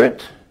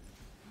spirit,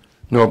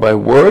 nor by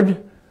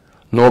word,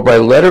 nor by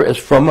letter as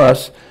from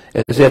us,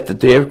 as that the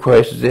day of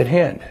Christ is at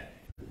hand.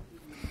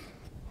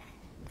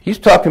 He's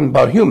talking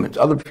about humans,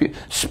 other people,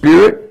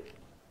 spirit,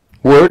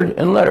 word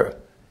and letter.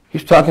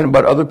 He's talking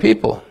about other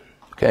people,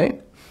 okay?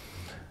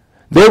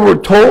 They were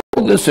told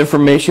this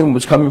information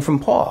was coming from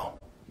Paul.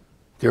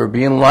 They were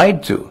being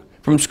lied to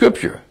from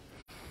Scripture.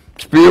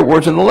 Spirit,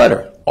 words, and the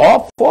letter.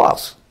 All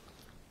false.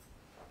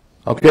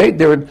 Okay?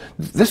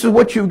 This is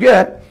what you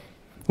get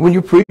when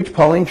you preach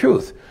Pauline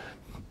truth.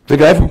 The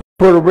guy from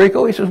Puerto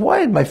Rico, he says, why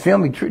did my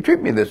family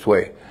treat me this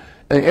way?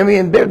 I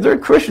mean, they're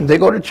Christians. They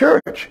go to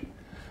church.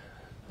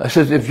 I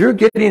says, if you're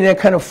getting that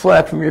kind of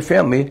flack from your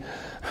family,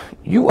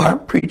 you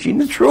aren't preaching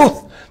the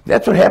truth.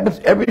 That's what happens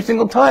every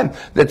single time.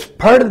 That's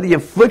part of the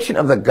affliction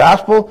of the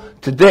gospel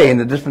today in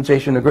the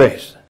dispensation of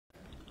grace.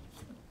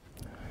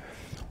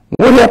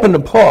 What happened to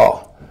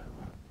Paul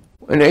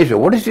in Asia?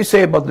 What does he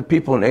say about the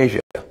people in Asia?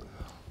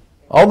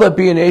 All that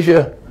be in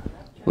Asia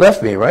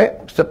left me, right?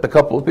 Except a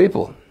couple of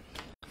people.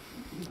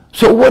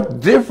 So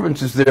what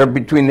difference is there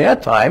between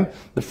that time,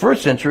 the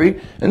first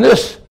century, and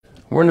this?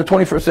 We're in the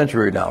 21st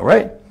century now,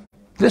 right?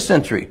 This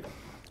century.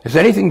 Has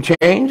anything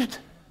changed?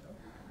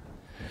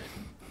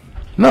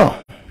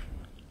 No.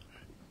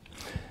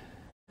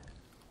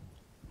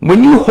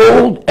 When you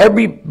hold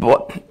everything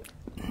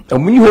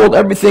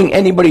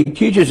anybody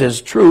teaches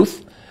as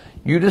truth,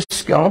 you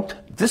discount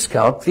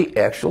the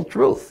actual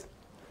truth,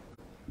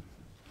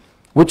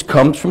 which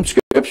comes from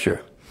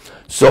Scripture.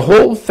 So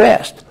hold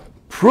fast.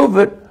 Prove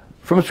it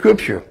from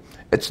Scripture.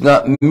 It's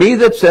not me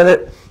that said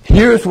it.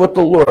 Here's what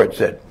the Lord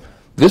said.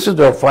 This is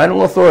our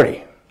final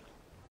authority.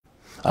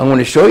 I'm going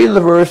to show you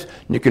the verse.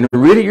 You can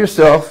read it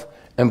yourself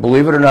and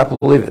believe it or not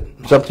believe it.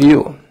 It's up to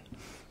you.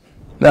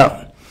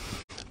 Now,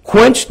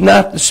 quench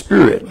not the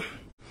Spirit.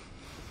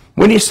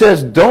 When he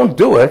says don't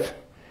do it,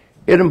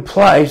 it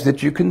implies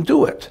that you can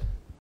do it.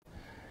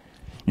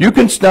 You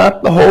can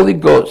stop the Holy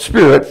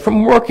Spirit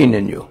from working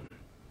in you.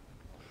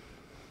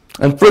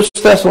 And 1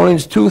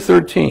 Thessalonians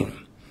 2:13.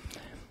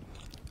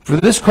 For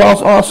this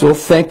cause also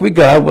thank we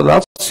God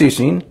without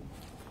ceasing,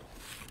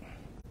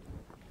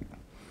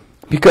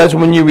 because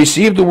when you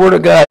received the word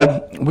of God,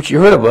 which you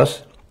heard of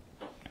us,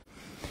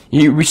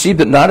 you received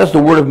it not as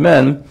the word of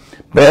men,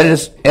 but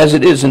as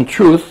it is in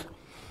truth,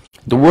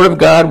 the word of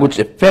God which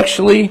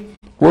effectually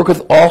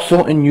worketh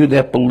also in you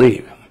that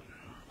believe.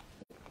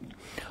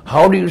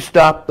 How do you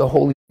stop the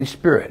Holy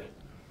Spirit?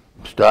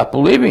 Stop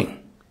believing.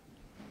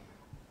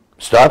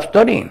 Stop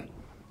studying.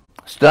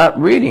 Stop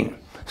reading.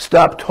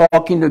 Stop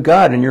talking to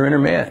God in your inner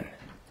man.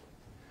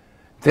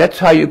 That's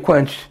how you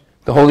quench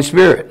the Holy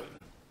Spirit.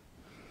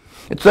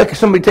 It's like if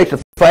somebody takes a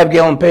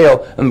 5-gallon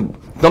pail and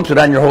dumps it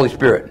on your Holy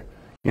Spirit.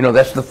 You know,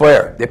 that's the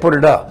fire. They put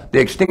it out.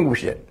 They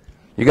extinguish it.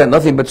 You got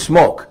nothing but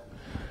smoke.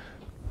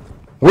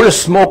 Where does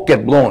smoke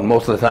get blown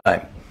most of the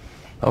time?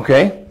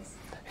 Okay?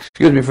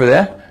 Excuse me for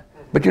that.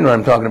 But you know what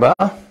I'm talking about.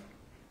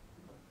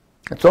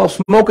 It's all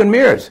smoke and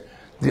mirrors.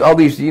 All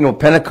these,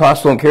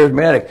 Pentecostal and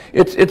charismatic.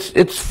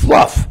 It's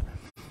fluff.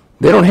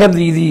 They don't have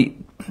the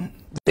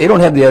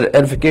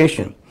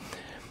edification.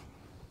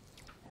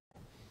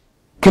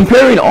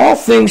 Comparing all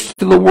things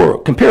to the word.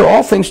 Compare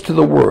all things to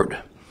the word.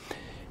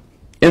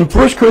 In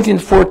 1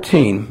 Corinthians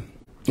 14,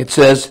 it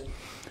says,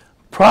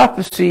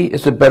 prophecy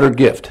is a better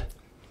gift,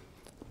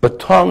 but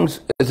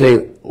tongues is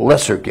a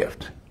lesser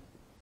gift.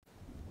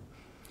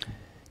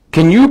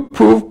 Can you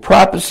prove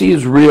prophecy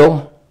is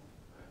real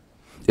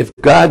if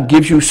God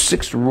gives you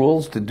 6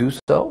 rules to do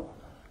so?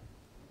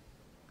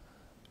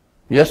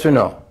 Yes or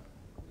no?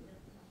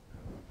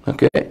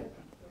 Okay.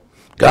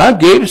 God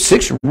gave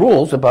 6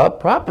 rules about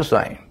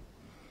prophesying.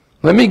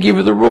 Let me give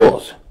you the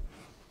rules.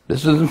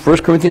 This is in 1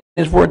 Corinthians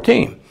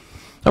 14.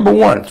 Number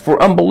 1, it's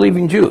for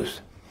unbelieving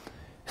Jews.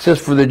 It says,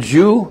 for the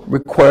Jew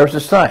requires a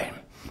sign.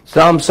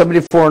 Psalm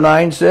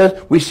 74:9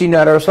 says, we see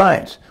not our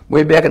signs.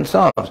 Way back in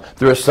Psalms,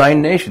 they're a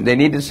sign nation. They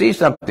need to see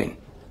something.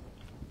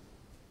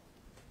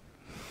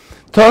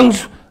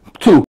 Tongues,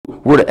 2,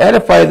 were to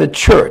edify the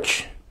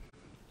church.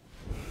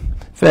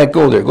 In fact,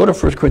 go there. Go to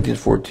 1 Corinthians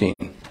 14.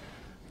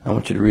 I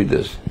want you to read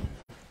this.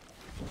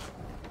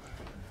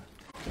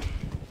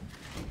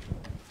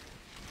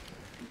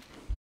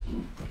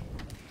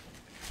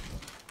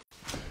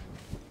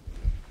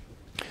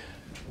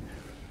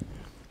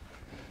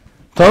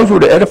 Tongues were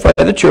to edify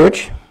the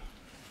church.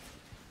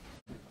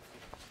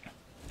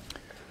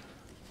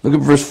 Look at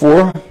verse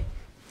 4.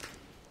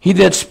 He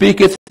that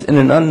speaketh in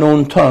an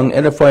unknown tongue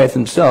edifieth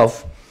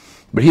himself,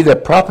 but he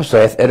that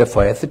prophesieth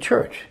edifieth the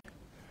church.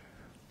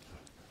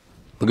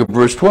 Look at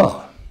verse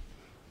 12.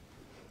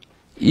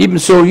 Even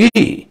so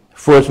ye,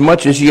 for as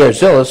much as ye are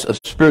zealous of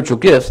spiritual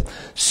gifts,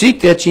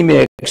 seek that ye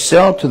may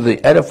excel to the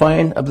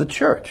edifying of the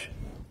church.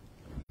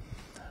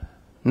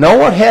 Now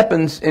what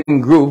happens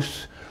in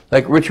groups,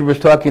 like Richard was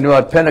talking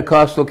about,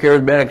 Pentecostal,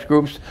 charismatic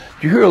groups?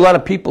 Do you hear a lot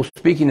of people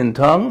speaking in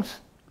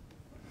tongues?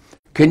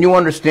 Can you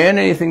understand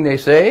anything they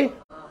say?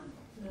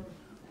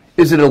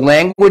 Is it a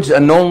language, a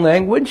known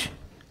language?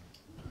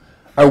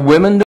 Are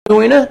women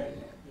doing it?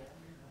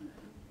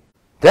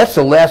 That's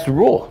the last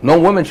rule. No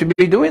woman should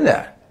be doing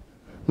that.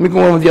 Let me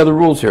go on with the other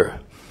rules here.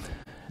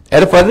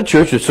 Edify the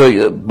church. So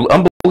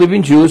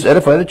unbelieving Jews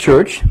edify the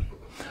church.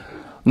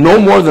 No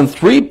more than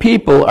 3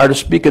 people are to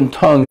speak in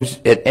tongues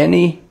at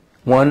any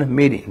one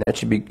meeting. That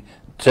should be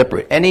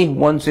separate. Any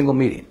one single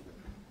meeting.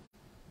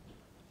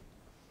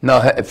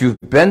 Now, if you've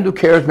been to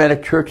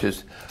charismatic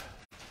churches,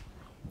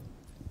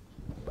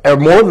 are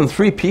more than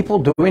 3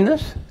 people doing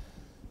this?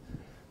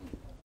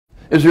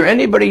 Is there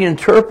anybody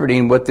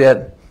interpreting what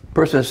that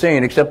person is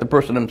saying except the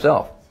person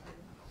himself?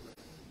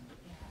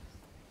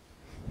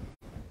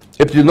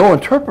 If there's no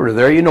interpreter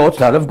there, you know it's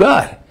not of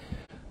God.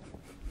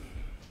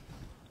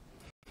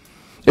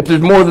 If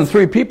there's more than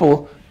 3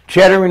 people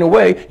chattering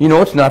away, you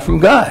know it's not from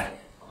God.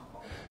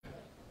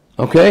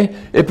 Okay?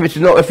 If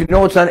you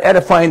know it's not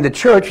edifying the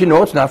church, you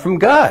know it's not from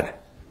God.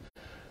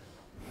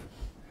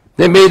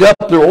 They made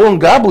up their own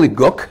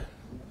gobbledygook,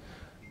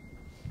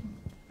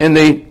 and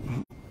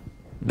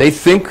they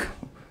think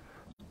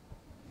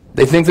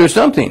there's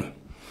something.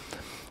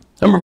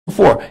 Number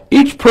 4,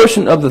 each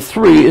person of the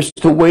 3 is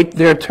to wait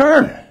their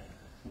turn.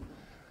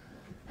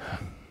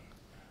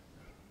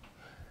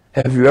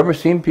 Have you ever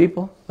seen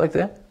people like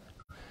that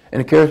in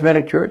a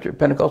charismatic church or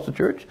Pentecostal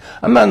church?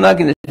 I'm not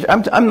knocking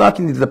I'm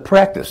knocking the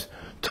practice.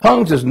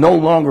 Tongues is no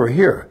longer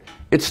here.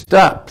 It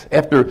stopped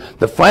after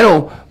the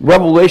final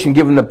revelation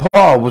given to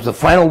Paul was the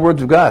final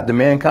words of God to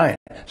mankind.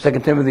 2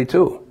 Timothy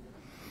 2.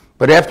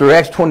 But after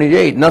Acts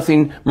 28,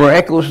 nothing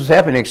miraculous was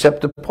happening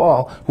except to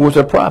Paul, who was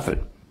a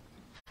prophet.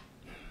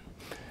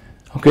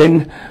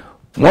 Okay,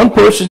 one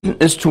person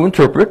is to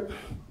interpret.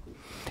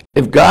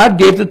 If God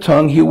gave the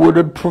tongue, he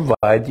would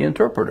provide the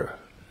interpreter.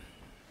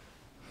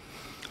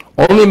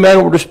 Only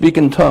men were to speak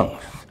in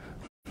tongues.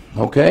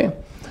 Okay?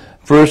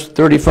 Verse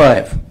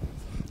 35.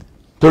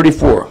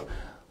 34.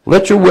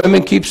 Let your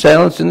women keep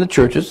silence in the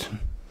churches,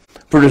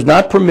 for it is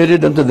not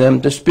permitted unto them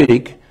to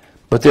speak,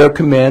 but they are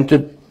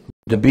commanded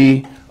to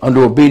be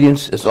under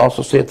obedience, as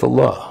also saith the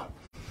law.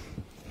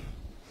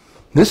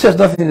 This has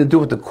nothing to do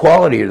with the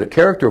quality or the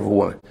character of a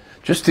woman,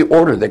 just the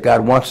order that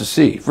God wants to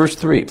see. Verse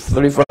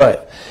 35.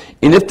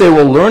 And if they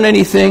will learn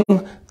anything,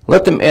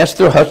 let them ask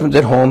their husbands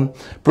at home,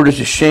 for it is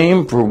a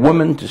shame for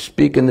women to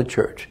speak in the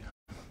church.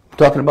 I'm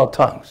talking about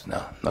tongues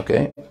now,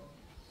 okay?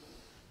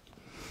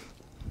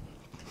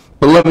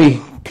 But let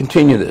me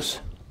continue this.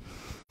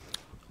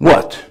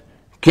 What?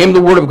 Came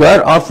the word of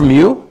God out from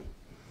you?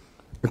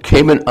 Or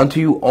came it unto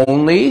you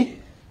only?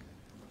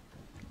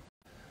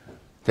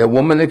 That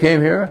woman that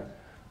came here?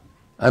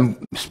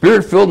 I'm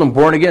spirit-filled and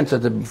born again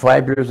since I'm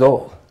 5 years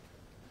old.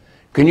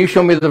 Can you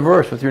show me the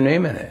verse with your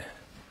name in it?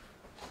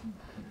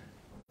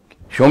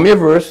 Show me a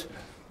verse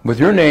with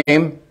your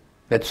name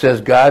that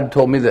says God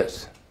told me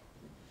this.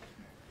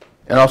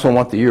 And I also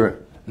want the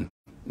year,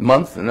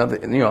 month, another,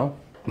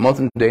 month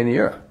and day in the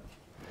year.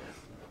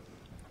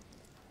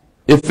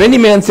 If any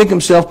man think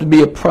himself to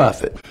be a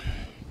prophet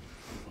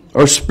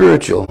or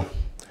spiritual,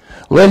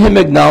 let him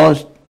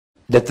acknowledge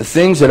that the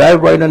things that I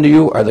write unto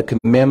you are the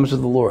commandments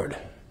of the Lord.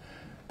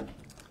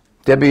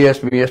 Debbie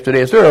asked me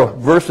yesterday, is there a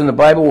verse in the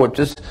Bible where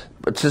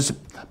it says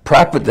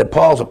prophet, that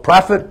Paul's a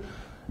prophet?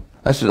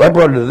 I said, I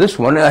brought it to this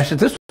one, and I said,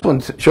 this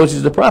one shows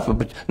he's a prophet.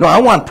 But no,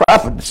 I want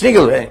prophet,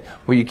 singular.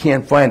 Well, you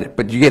can't find it.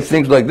 But you get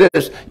things like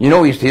this, you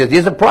know he's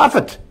a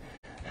prophet.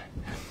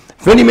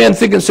 If any man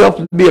think himself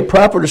to be a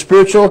prophet or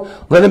spiritual,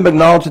 let him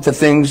acknowledge that the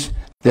things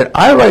that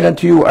I write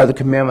unto you are the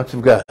commandments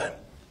of God.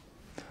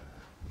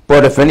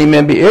 But if any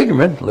man be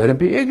ignorant, let him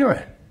be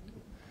ignorant.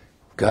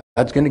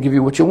 God's going to give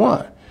you what you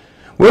want.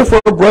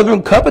 Wherefore,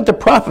 brethren, covet to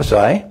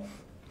prophesy,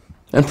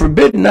 and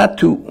forbid not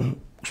to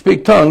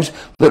speak tongues,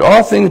 let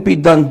all things be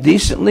done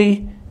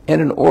decently and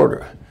in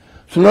order.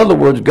 So in other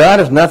words, God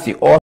is not the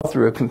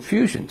author of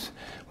confusions.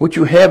 What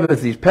you have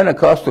is these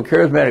Pentecostal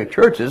charismatic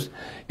churches,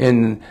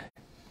 and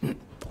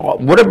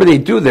whatever they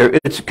do there,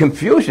 it's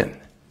confusion.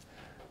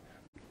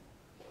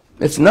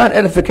 It's not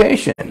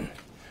edification.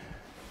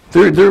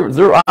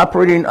 They're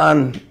operating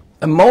on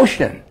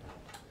emotion.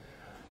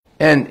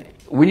 And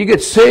when you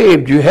get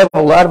saved, you have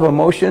a lot of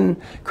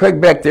emotion.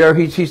 Craig back there,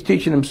 he's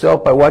teaching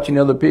himself by watching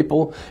other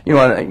people.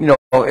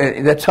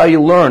 And that's how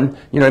you learn.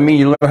 You know what I mean?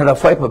 You learn how to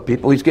fight with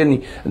people. He's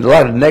getting a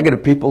lot of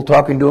negative people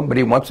talking to him, but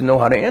he wants to know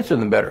how to answer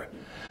them better.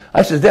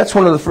 I said, that's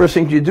one of the first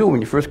things you do when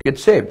you first get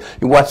saved.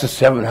 You watch the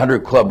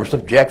 700 Club or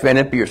stuff, Jack Van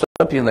Impe or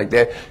something like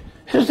that.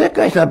 He says, that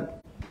guy's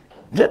not,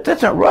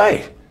 that's not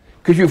right.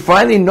 Because you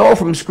finally know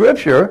from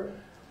Scripture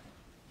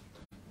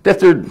that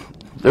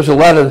there's a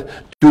lot of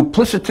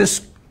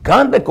duplicitous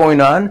conduct going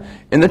on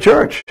in the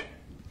church.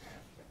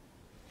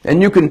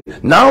 And you can,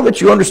 now that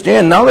you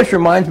understand, now that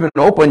your mind's been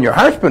open, your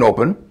heart's been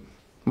open,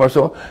 more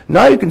so,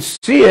 now you can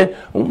see it.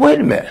 Wait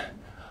a minute.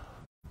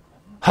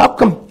 How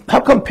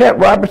come Pat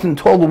Robertson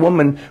told a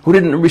woman who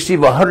didn't receive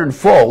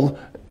 100-fold,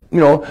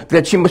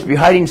 that she must be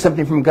hiding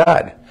something from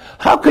God?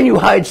 How can you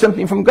hide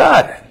something from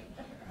God?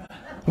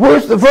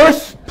 Where's the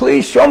verse?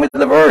 Please show me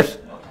the verse.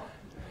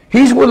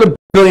 He's worth $1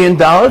 billion,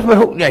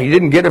 but he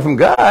didn't get it from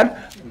God.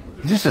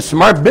 He's just a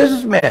smart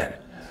businessman.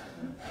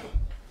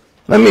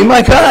 I mean,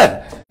 my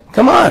God,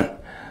 come on.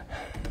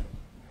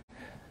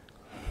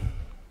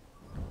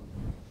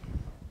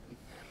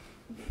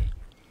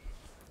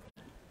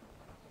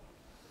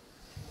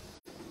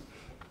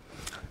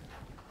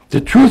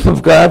 The truth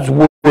of God's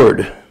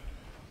word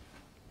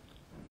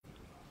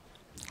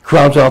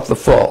crowns out the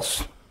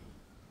false.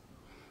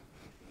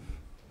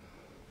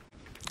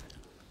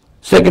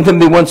 2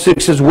 Timothy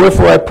 1:6 says,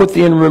 Wherefore I put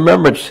thee in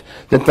remembrance,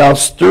 that thou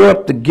stir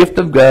up the gift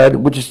of God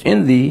which is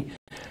in thee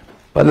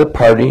by the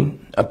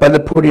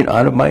putting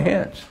on of my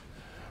hands.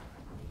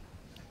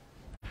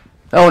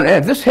 Now,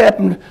 and this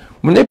happened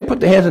when they put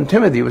the hands on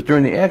Timothy. It was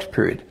during the Acts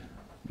period.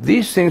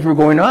 These things were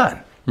going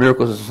on,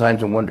 miracles and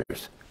signs and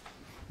wonders,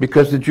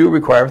 because the Jew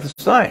requireth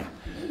a sign.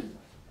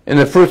 In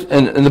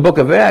the book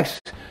of Acts,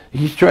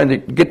 he's trying to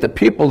get the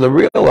people to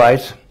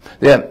realize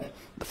that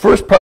the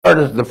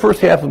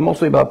first half is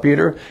mostly about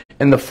Peter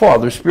and the fall,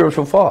 their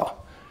spiritual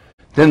fall.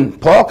 Then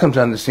Paul comes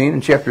on the scene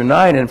in chapter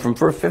 9, and from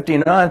verse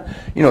 15 on,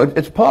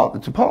 it's Paul.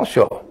 It's a Paul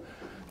show.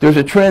 There's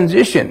a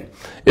transition.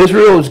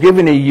 Israel is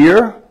given a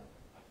year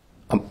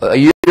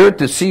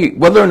to see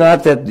whether or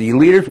not that the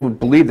leaders would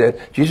believe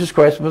that Jesus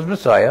Christ was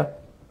Messiah.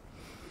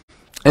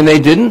 And they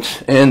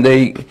didn't. And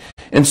they,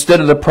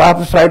 instead of the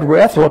prophesied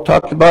wrath, what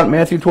talked about in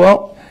Matthew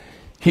 12,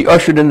 he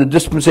ushered in the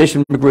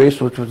dispensation of grace,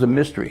 which was a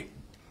mystery,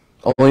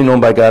 only known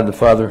by God the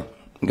Father.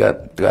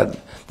 God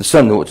the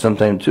Son knew it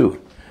sometime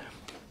too.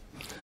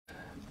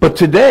 But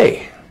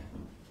today,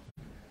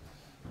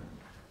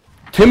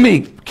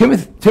 Timothy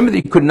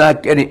could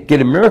not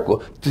get a miracle.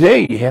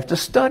 Today, you have to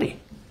study.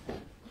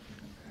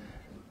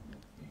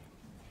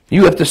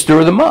 You have to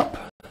stir them up.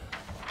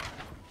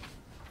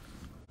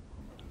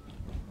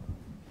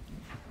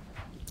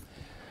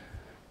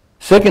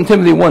 Second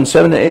Timothy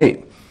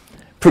 1:7-8.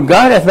 For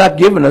God hath not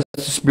given us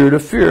the spirit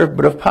of fear,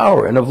 but of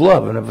power, and of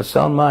love, and of a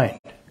sound mind.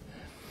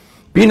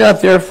 Be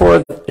not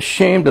therefore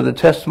ashamed of the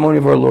testimony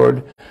of our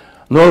Lord,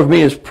 nor of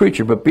me as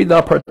preacher, but be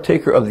thou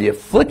partaker of the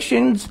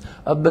afflictions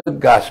of the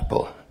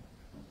gospel,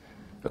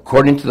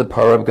 according to the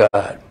power of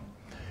God.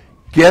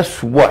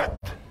 Guess what?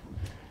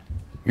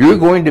 You're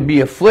going to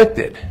be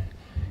afflicted.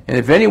 And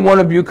if any one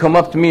of you come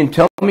up to me and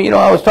tell me,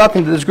 I was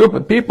talking to this group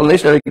of people and they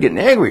started getting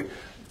angry.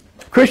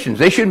 Christians,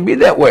 they shouldn't be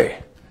that way.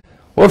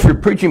 Or if you're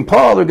preaching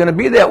Paul, they're going to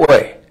be that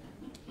way.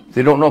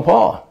 They don't know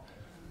Paul.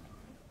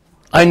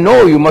 I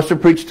know you must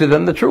have preached to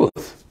them the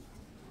truth.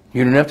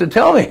 You don't have to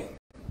tell me.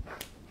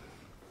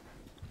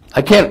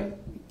 I can't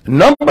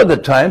number the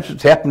times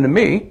it's happened to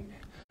me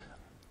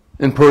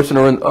in person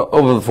or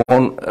over the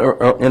phone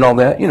or and all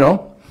that,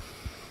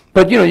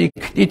 But, you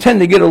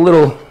tend to get a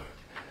little...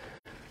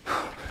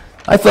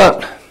 I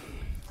thought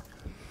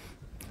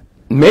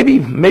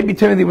maybe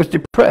Timothy was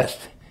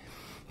depressed.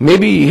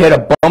 Maybe he had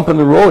a bump in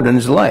the road in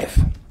his life.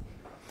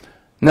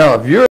 Now,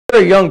 if you're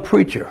a young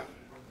preacher,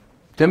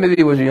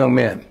 Timothy was a young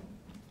man,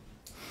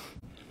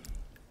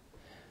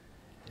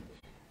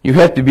 you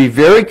have to be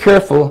very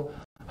careful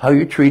how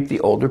you treat the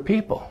older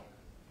people.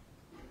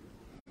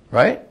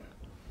 Right?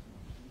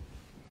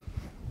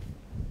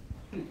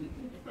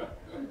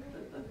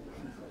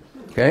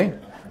 Okay?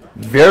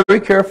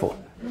 Very careful.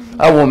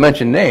 I won't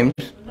mention names.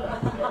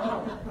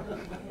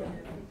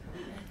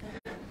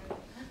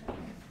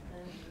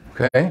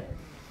 Okay?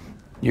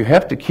 You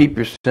have to keep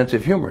your sense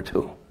of humor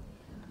too.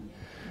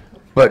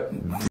 But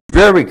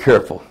very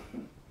careful.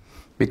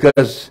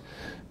 Because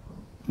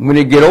when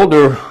you get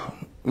older,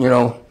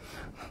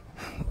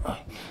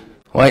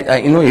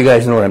 I know you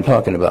guys know what I'm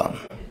talking about.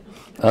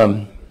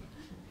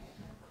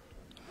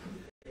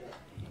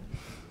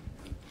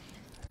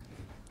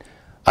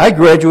 I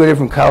graduated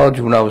from college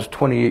when I was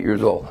 28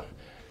 years old.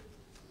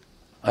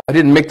 I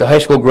didn't make the high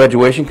school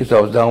graduation because I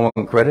was down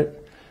one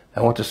credit.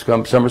 I went to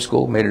summer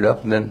school, made it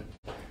up, and then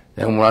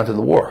went on to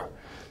the war.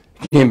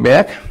 Came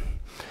back,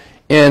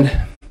 and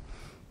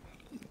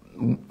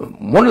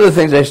one of the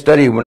things I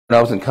studied when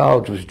I was in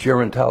college was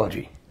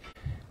gerontology,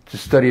 the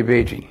study of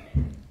aging.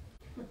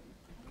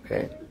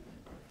 Okay.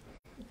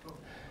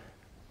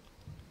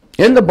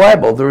 In the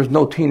Bible, there is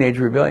no teenage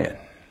rebellion.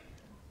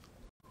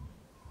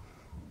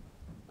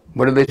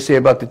 What do they say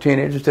about the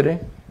teenagers today?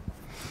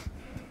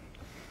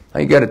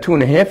 You got a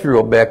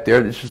 2.5-year-old back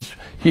there.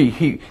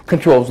 He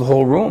controls the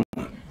whole room.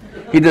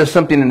 He does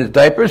something in his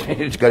diapers,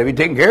 it's got to be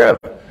taken care of.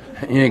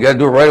 You got to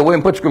do it right away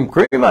and put some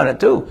cream on it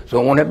too,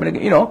 so it won't happen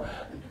again.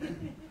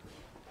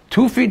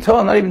 2 feet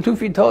tall, not even 2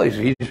 feet tall.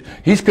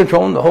 He's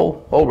controlling the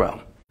whole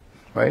realm,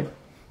 right?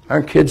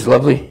 Aren't kids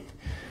lovely?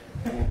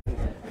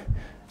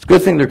 It's a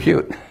good thing they're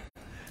cute.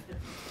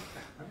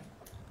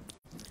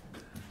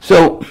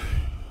 So,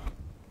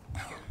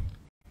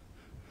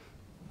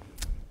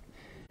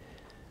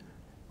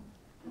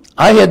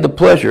 I had the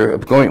pleasure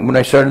of going, when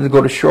I started to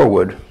go to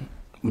Shorewood,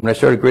 when I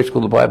started grade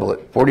school of the Bible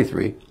at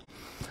 43,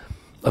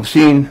 of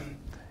seeing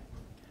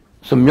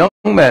some young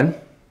men.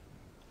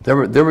 They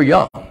were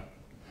young.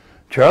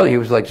 Charlie, he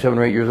was like 7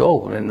 or 8 years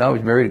old, and now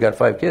he's married and got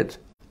 5 kids.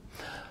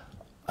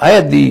 I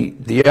had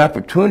the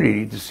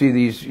opportunity to see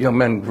these young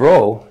men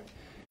grow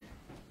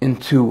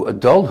into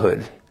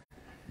adulthood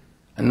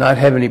and not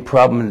have any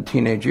problem in the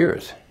teenage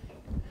years.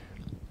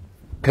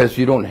 Because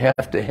you don't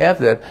have to have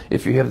that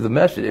if you have the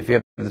message, if you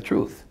have the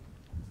truth.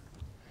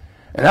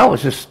 And I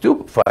was just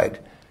stupefied.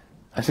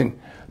 I think,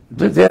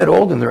 they're that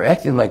old and they're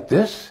acting like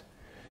this?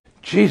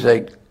 Geez,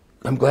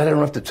 I'm glad I don't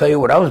have to tell you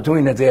what I was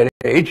doing at that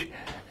age.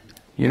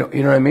 You know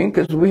what I mean?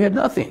 Because we had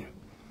nothing.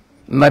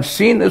 And I've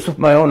seen this with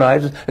my own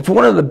eyes. It's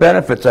one of the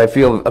benefits I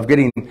feel of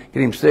getting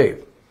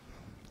saved.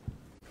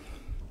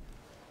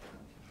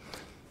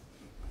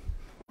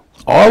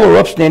 All are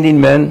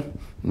upstanding men,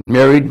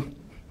 married,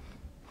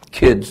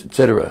 kids,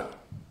 etc.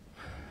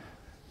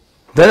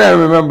 Then I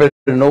remembered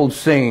an old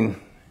saying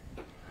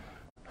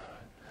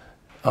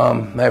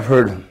I've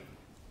heard.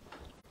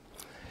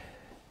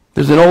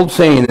 There's an old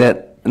saying,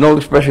 an old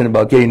expression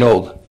about getting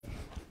old.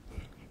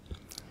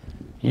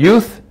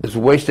 Youth is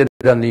wasted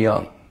on the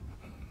young.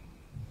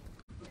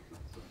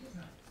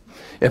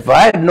 If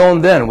I had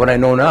known then what I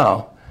know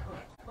now,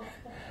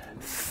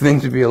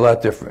 things would be a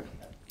lot different.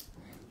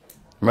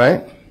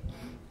 Right?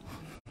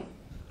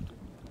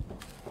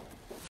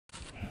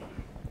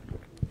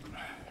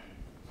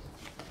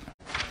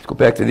 Let's go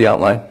back to the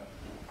outline.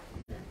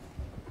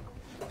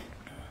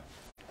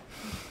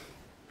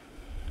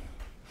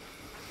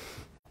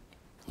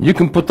 You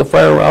can put the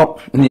fire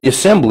out in the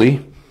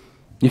assembly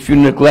if you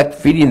neglect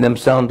feeding them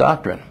sound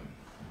doctrine.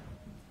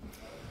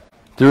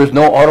 There is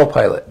no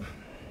autopilot.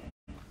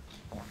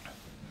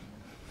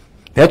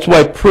 That's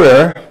why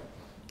prayer,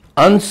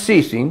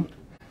 unceasing,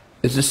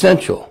 is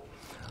essential.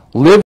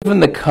 Live in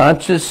the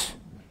conscious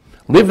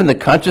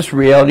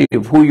reality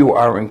of who you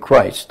are in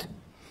Christ.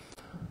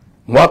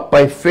 Walk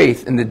by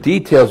faith in the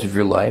details of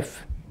your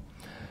life.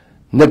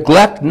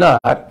 Neglect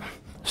not.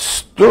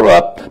 Stir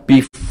up.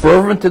 Be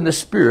fervent in the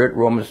Spirit,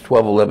 Romans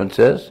 12:11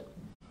 says.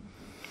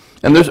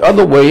 And there's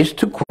other ways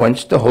to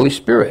quench the Holy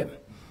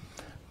Spirit.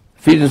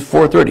 Ephesians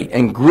 4:30.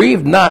 And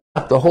grieve not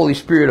the Holy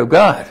Spirit of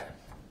God.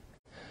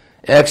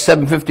 Acts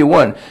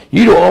 7:51.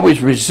 You do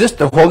always resist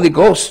the Holy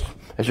Ghost,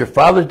 as your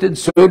fathers did,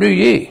 so do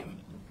ye.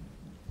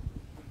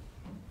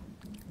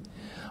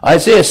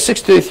 Isaiah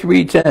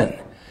 63:10.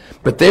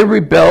 But they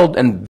rebelled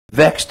and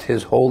vexed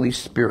his Holy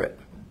Spirit.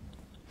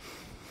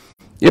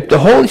 If the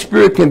Holy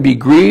Spirit can be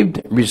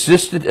grieved,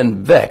 resisted, and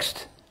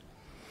vexed,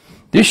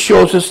 this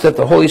shows us that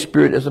the Holy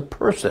Spirit is a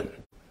person.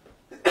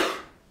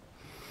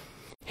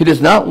 He does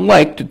not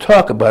like to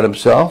talk about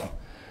himself,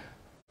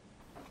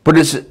 but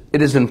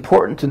it is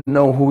important to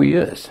know who he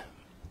is.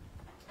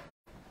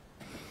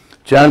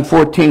 John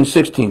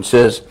 14:16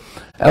 says,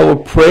 I will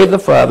pray the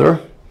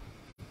Father,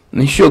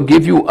 and he shall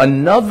give you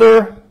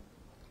another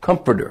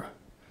comforter,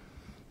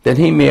 that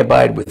he may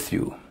abide with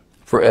you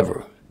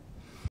forever.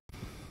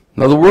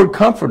 Now the word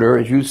comforter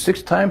is used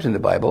 6 times in the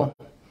Bible.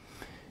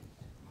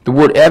 The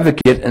word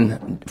advocate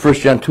in 1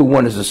 John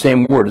 2:1 is the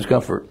same word as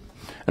comfort.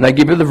 And I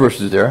give you the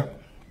verses there.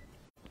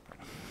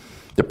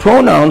 The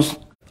pronouns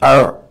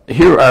are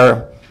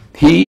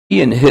he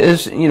and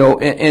his. You know,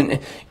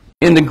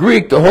 in the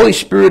Greek, the Holy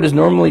Spirit is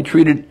normally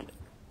treated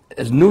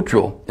as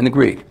neutral in the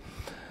Greek.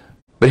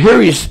 But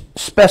here he's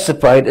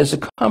specified as a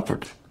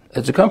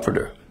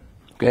comforter.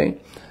 Okay?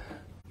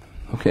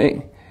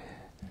 Okay?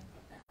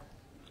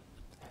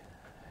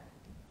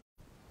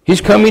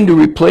 He's coming to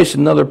replace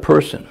another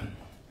person.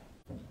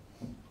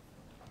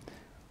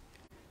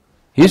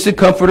 He's the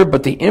comforter,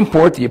 but the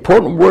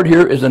important word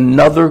here is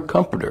another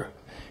comforter.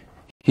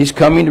 He's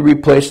coming to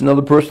replace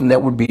another person.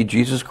 That would be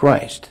Jesus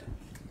Christ.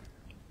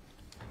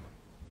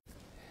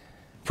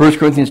 1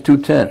 Corinthians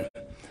 2:10.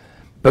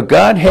 But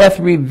God hath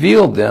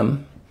revealed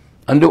them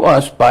unto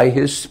us by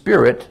his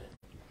Spirit.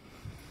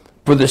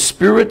 For the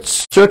Spirit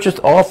searcheth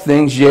all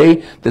things,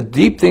 yea, the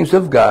deep things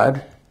of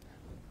God.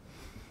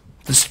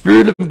 The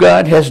Spirit of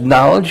God has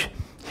knowledge.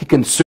 He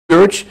can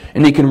search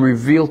and he can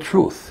reveal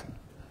truth.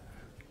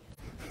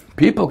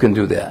 People can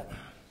do that.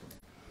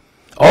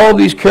 All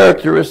these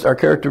characteristics are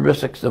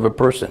characteristics of a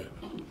person.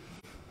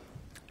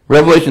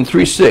 Revelation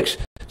 3:6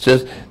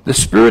 says, the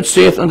Spirit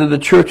saith unto the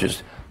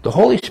churches, the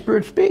Holy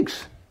Spirit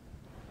speaks.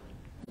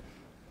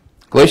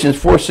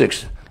 Galatians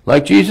 4:6,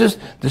 like Jesus,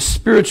 the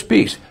Spirit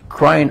speaks,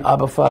 crying,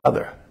 Abba,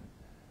 Father.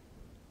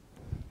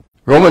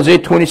 Romans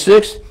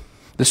 8:26,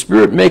 the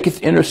Spirit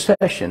maketh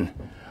intercession,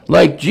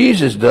 like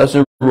Jesus does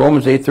in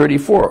Romans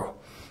 8:34,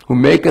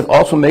 who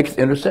also maketh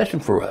intercession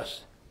for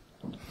us.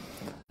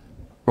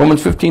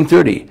 Romans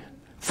 15:30,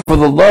 for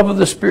the love of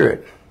the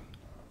Spirit.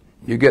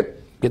 You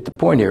get the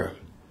point here.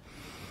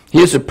 He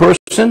is a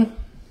person.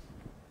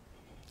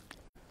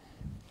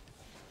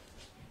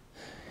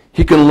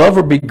 He can love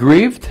or be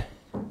grieved.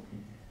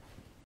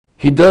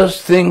 He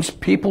does things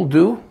people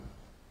do.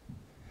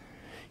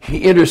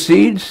 He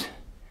intercedes.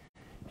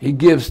 He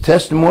gives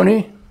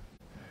testimony.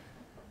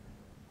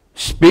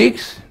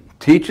 Speaks.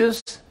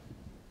 Teaches.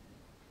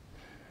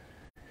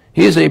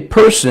 He is a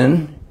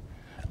person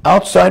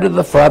outside of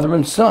the Father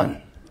and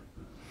Son.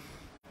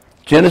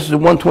 Genesis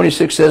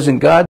 1:26 says, and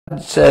God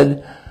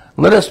said,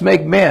 let us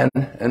make man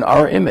in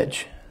our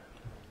image.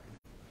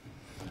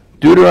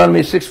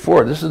 Deuteronomy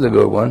 6:4, this is a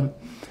good one.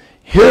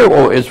 Hear,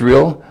 O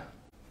Israel,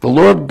 the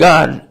Lord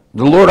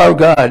our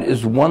God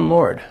is one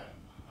Lord.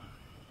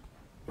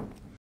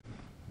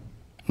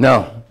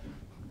 Now,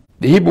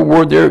 the Hebrew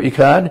word there,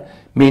 echad,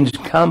 means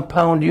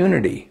compound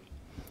unity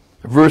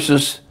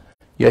versus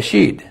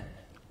yashid.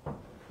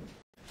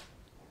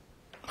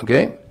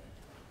 Okay?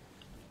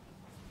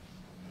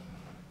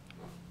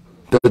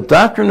 The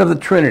doctrine of the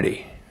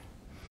Trinity.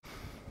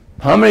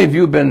 How many of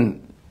you have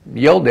been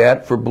yelled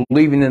at for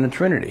believing in the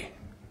Trinity?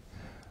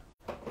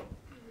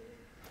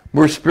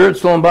 We're spirit,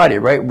 soul, and body,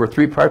 right? We're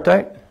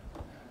three-partite.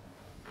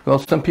 Well,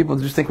 some people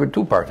just think we're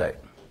two-partite.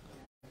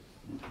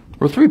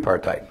 We're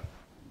three-partite,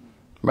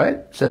 right?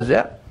 It says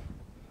that.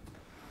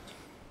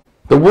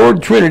 The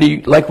word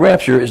Trinity, like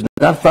rapture, is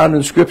not found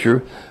in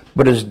Scripture,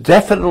 but is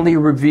definitely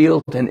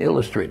revealed and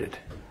illustrated.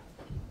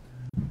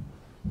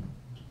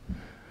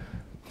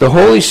 The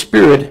Holy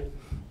Spirit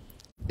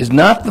is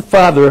not the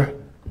Father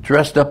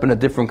dressed up in a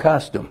different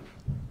costume.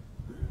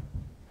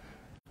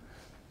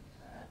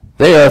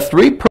 They are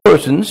three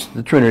persons,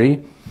 the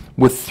Trinity,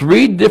 with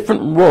three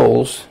different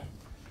roles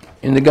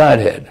in the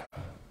Godhead.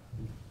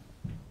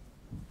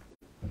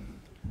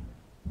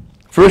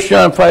 1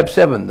 John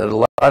 5:7, that a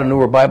lot of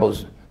newer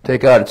Bibles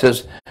take out, it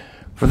says,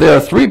 "For there are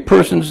three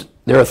persons,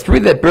 there are three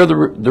that bear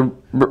the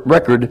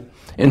record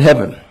in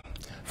heaven.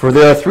 For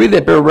there are three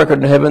that bear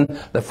record in heaven,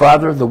 the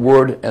Father, the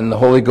Word, and the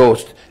Holy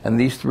Ghost, and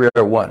these three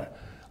are one."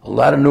 A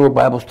lot of newer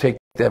Bibles take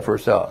that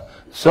verse out.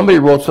 Somebody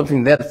wrote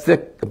something that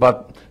thick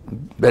about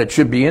that it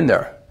should be in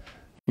there.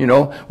 You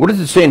know, what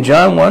does it say in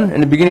John 1? In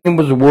the beginning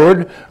was the Word,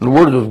 and the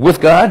Word was with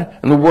God,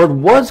 and the Word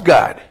was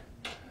God.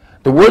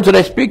 The words that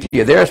I speak to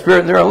you, they are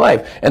spirit and they are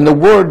life. And the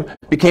Word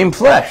became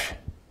flesh.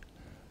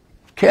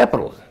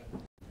 Capitals.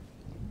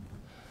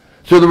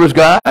 So there was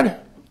God.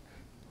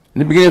 In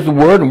the beginning was the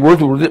Word, and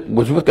the Word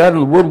was with God,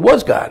 and the Word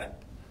was God.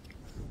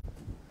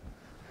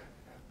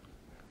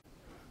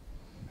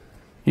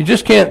 You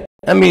just can't,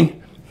 I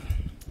mean,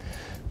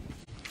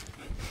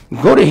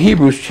 go to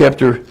Hebrews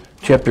chapter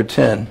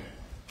 10.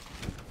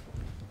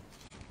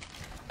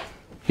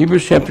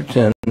 Hebrews chapter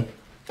 10. And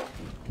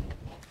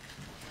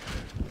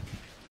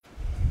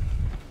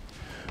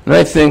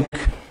I think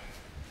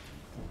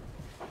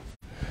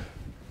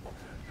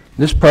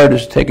this part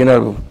is taken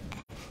out of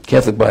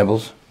Catholic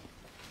Bibles.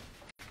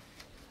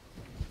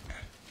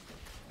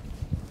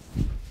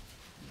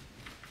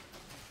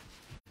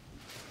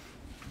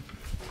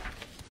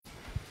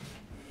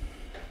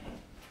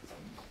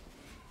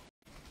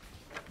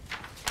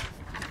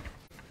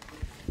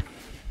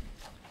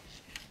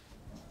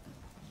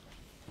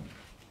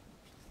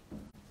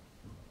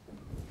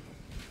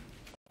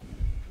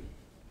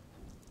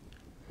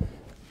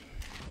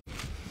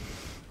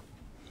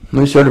 Let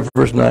me start at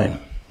verse 9.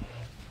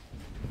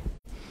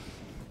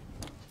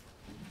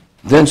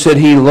 Then said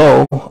he,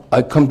 Lo,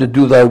 I come to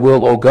do thy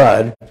will, O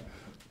God.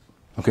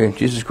 Okay,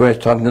 Jesus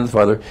Christ talking to the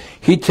Father.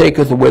 He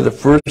taketh away the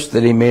first,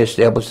 that he may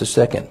establish the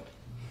second.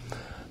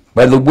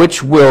 By the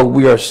which will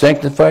we are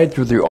sanctified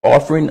through the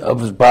offering of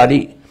his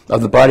body,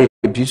 of the body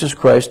of Jesus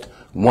Christ,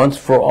 once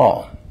for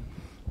all.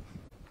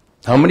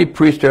 How many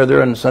priests are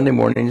there on Sunday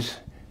mornings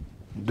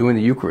doing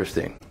the Eucharist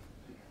thing?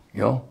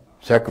 You know,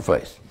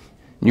 sacrifice.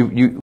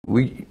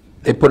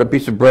 They put a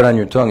piece of bread on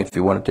your tongue if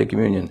you want to take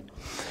communion.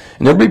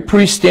 And every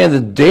priest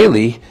standeth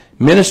daily,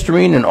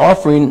 ministering and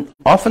offering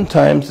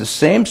oftentimes the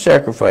same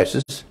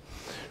sacrifices,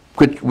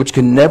 which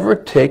can never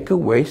take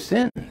away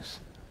sins.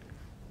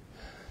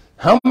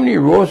 How many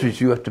rosaries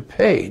do you have to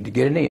pay to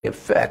get any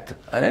effect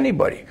on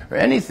anybody or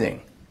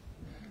anything?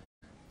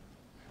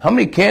 How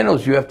many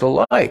candles do you have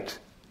to light?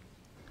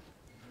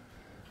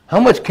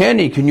 How much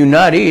candy can you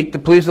not eat to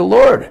please the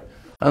Lord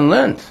on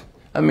Lent?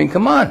 I mean,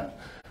 come on.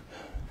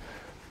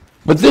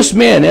 But this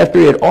man, after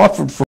he had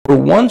offered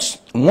one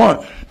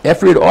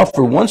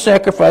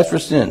sacrifice for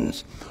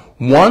sins,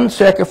 one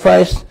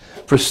sacrifice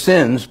for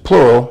sins,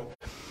 plural,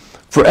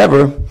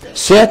 forever,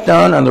 sat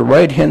down on the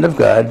right hand of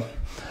God,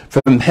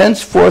 from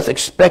henceforth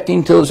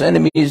expecting till his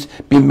enemies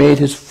be made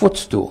his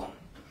footstool.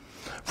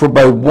 For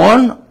by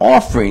one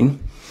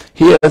offering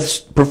he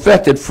hath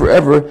perfected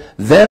forever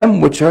them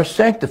which are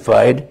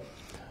sanctified,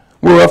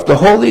 whereof the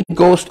Holy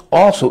Ghost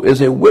also is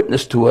a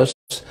witness to us,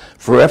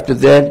 for after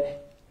that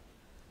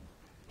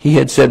he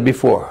had said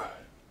before,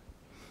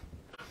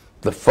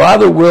 the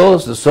Father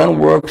wills, the Son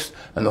works,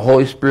 and the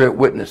Holy Spirit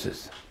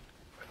witnesses.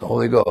 The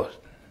Holy Ghost.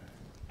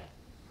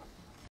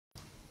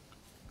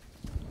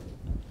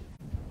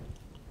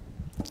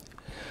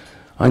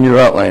 On your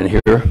outline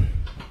here,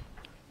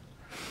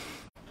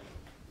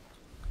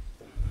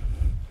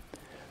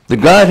 the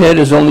Godhead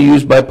is only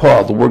used by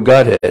Paul, the word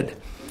Godhead.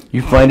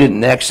 You find it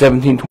in Acts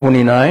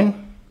 17:29,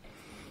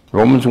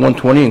 Romans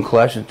 1:20, and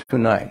Colossians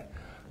 2:9.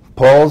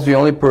 Paul's the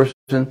only person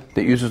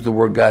that uses the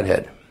word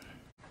Godhead.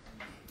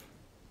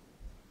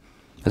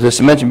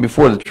 As I mentioned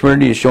before, the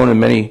Trinity is shown in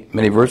many,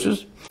 many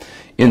verses.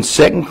 In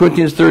 2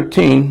 Corinthians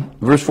 13,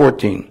 verse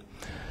 14,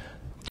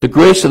 the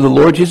grace of the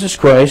Lord Jesus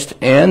Christ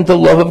and the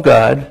love of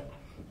God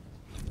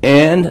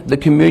and the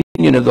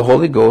communion of the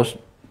Holy Ghost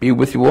be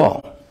with you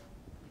all.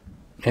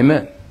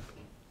 Amen.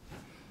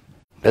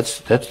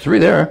 That's three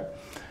there.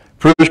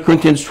 1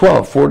 Corinthians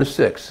 12,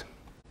 4-6.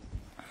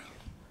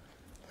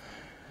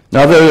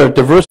 Now there are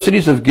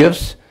diversities of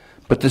gifts,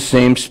 but the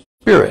same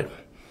Spirit.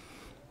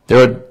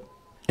 There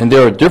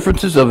are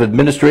differences of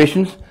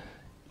administrations,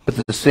 but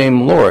the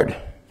same Lord.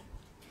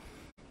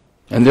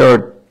 And there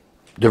are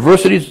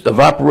diversities of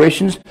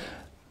operations,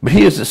 But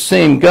he is the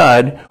same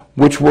God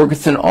which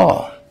worketh in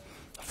all,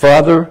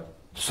 Father,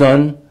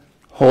 Son,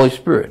 Holy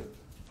Spirit.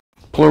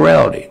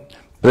 Plurality.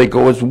 They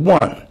go as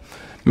one.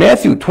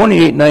 Matthew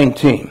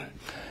 28:19.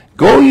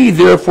 Go ye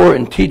therefore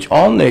and teach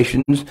all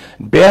nations,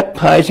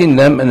 baptizing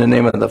them in the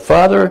name of the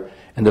Father,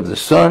 and of the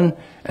Son,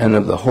 and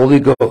of the Holy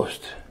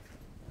Ghost.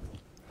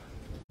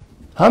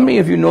 How many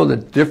of you know the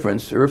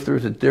difference, or if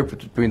there's a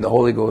difference between the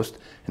Holy Ghost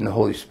and the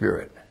Holy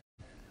Spirit?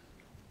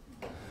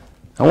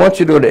 I want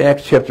you to go to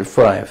Acts chapter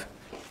 5.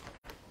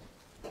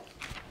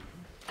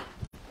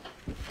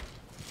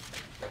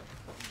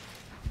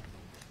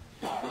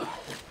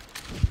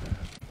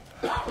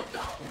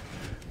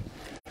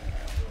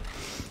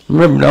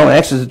 Remember now,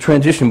 Acts is a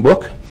transition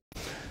book.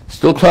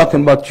 Still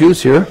talking about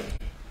Jews here.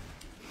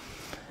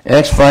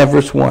 Acts 5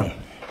 verse 1.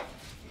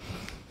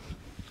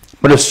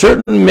 But a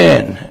certain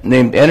man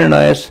named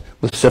Ananias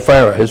with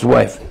Sapphira, his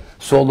wife,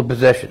 sold a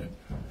possession.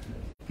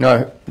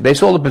 Now, they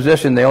sold a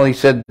possession, they only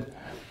said,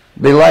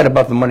 they lied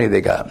about the money they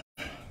got.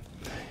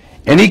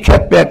 And he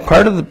kept back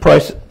part of the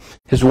price,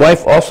 his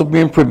wife also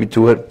being privy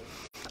to it,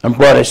 and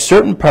brought a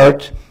certain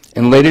part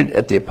and laid it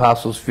at the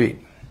apostles' feet.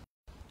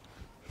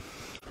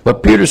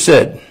 But Peter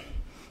said,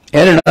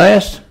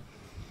 Ananias,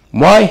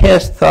 why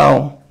hast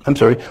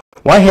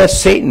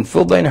Satan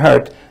filled thine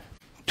heart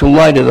to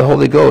lie to the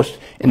Holy Ghost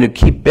and to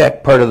keep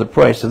back part of the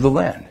price of the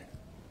land?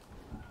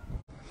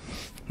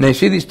 Now you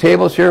see these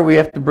tables here we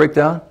have to break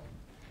down?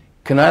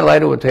 Can I lie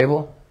to a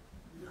table?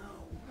 No.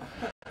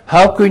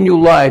 How can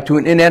you lie to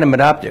an inanimate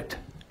object?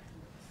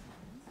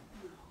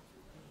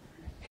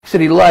 He said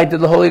he lied to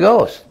the Holy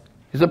Ghost.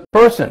 He's a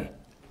person.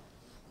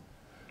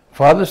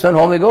 Father, Son,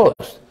 Holy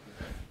Ghost.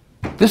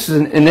 This is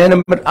an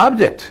inanimate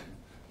object.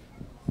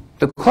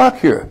 The clock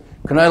here.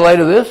 Can I lie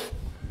to this?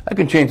 I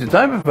can change the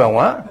time if I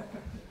want.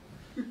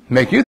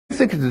 Make you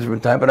think it's a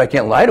different time, but I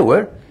can't lie to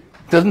it.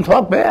 It doesn't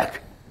talk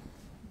back.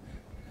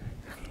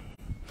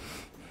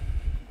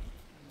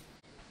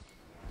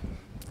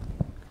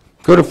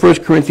 Go to 1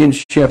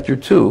 Corinthians chapter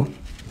 2.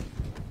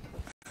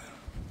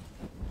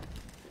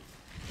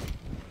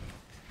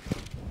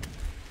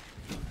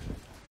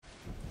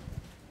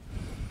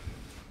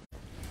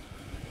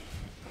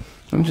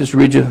 Let me just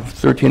read you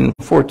 13 and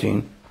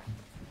 14.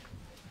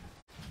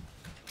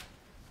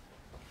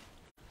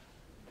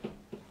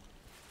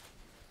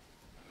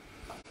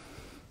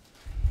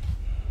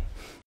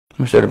 Let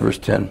me start at verse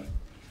 10.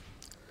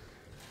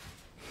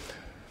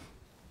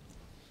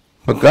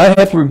 But God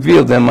hath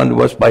revealed them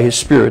unto us by his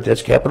Spirit,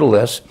 that's capital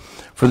S,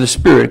 for the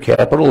Spirit,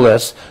 capital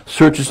S,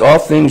 searches all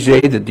things,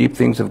 yea, the deep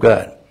things of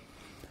God.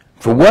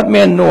 For what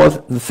man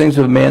knoweth the things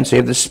of man,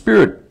 save the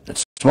Spirit,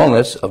 that's small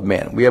s, of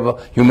man. We have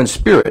a human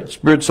spirit,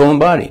 soul, and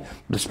body,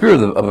 the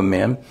spirit of a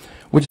man,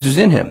 which is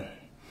in him.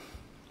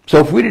 So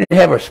if we didn't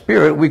have our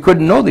spirit, we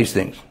couldn't know these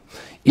things.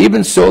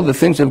 Even so, the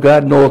things of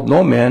God knoweth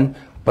no man,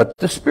 but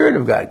the Spirit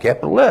of God,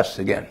 capital S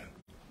again.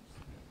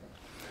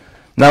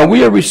 Now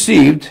we are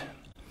received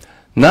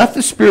not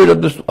the spirit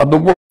of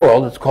the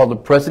world, it's called the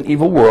present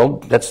evil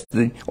world, that's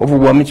the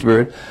overwhelming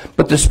spirit,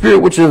 but the Spirit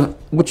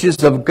which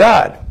is of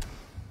God.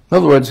 In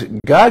other words,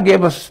 God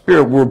gave us a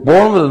spirit. We're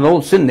born with an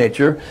old sin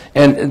nature,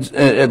 and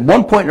at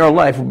one point in our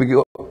life, when we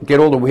get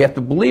older, we have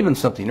to believe in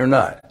something or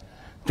not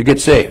to get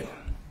saved.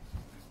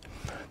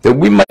 That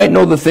we might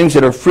know the things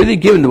that are freely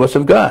given to us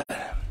of God.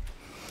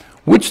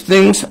 Which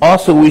things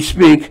also we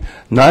speak,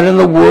 not in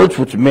the words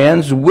which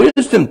man's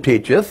wisdom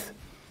teacheth.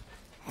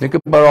 Think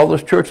about all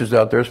those churches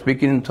out there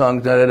speaking in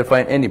tongues, not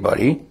edifying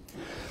anybody.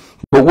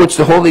 But which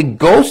the Holy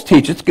Ghost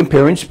teacheth,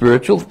 comparing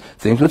spiritual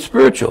things with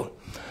spiritual.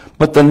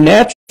 But the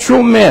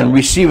natural man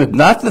receiveth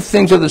not the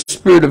things of the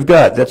Spirit of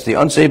God. That's the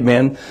unsaved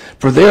man.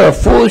 For they are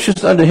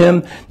foolishness unto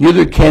him,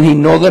 neither can he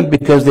know them,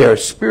 because they are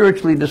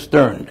spiritually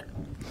discerned.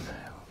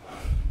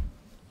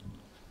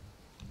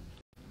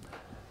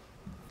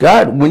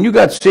 God, when you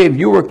got saved,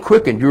 you were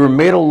quickened. You were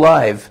made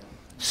alive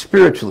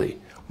spiritually.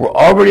 We're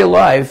already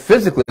alive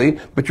physically,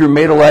 but you're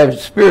made alive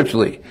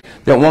spiritually.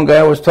 That one guy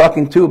I was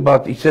talking to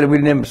about, he said we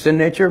didn't have a sin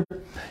nature.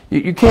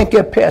 You can't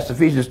get past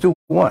Ephesians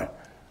 2:1.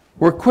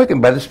 We're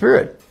quickened by the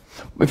Spirit.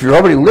 If you're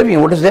already living,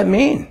 what does that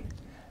mean?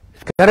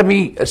 It's got to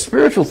be a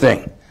spiritual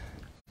thing.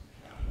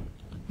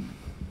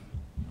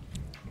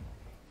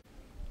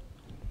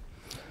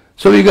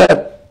 So you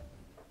got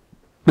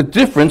the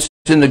difference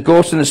in the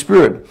ghost and the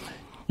Spirit.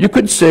 You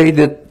could say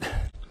that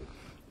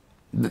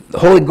the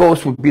Holy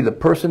Ghost would be the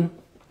person,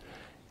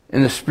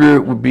 and the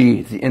Spirit would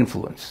be the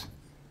influence.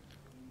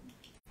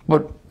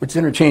 But it's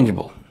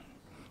interchangeable.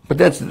 But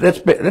that's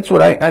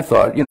what I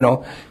thought,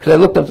 because I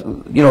looked up,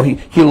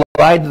 he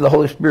lied to the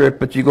Holy Spirit,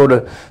 but you go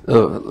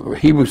to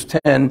Hebrews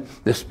 10,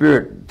 the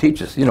Spirit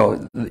teaches,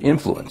 the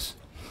influence.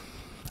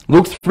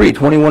 Luke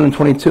 3:21 and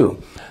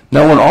 22.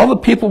 Now when all the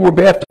people were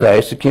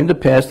baptized, it came to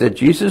pass that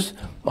Jesus,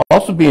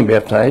 also being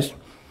baptized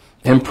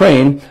and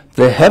praying,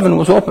 the heaven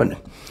was opened,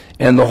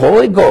 and the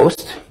Holy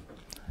Ghost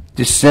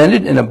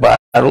descended in a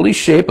bodily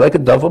shape like a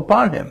dove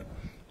upon him.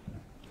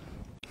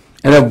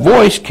 And a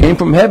voice came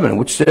from heaven,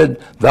 which said,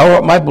 Thou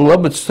art my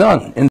beloved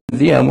Son, in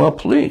thee I am well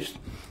pleased.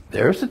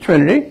 There's the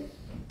Trinity.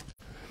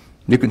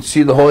 You can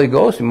see the Holy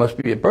Ghost. He must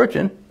be a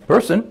person.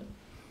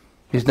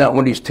 He's not one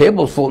of these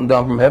tables floating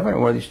down from heaven or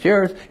one of these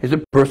chairs. He's a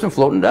person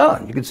floating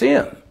down. You can see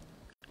him.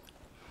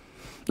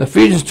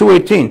 Ephesians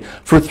 2:18,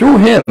 for through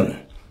him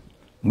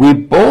we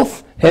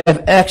both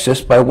have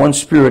access by one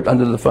Spirit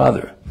unto the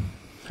Father.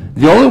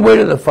 The only way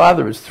to the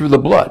Father is through the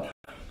blood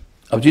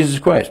of Jesus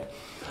Christ.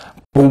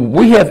 But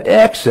we have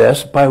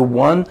access by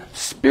one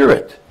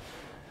Spirit.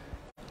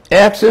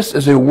 Access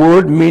is a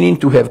word meaning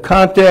to have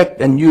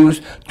contact and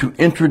used to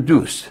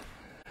introduce.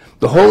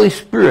 The Holy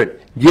Spirit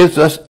gives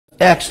us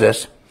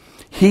access.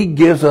 He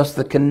gives us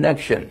the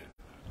connection.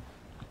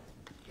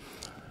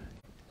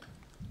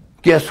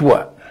 Guess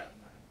what?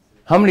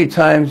 How many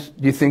times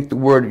do you think the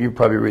word, you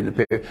probably read the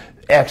paper,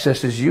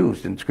 access is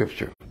used in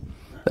Scripture?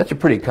 That's a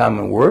pretty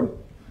common word.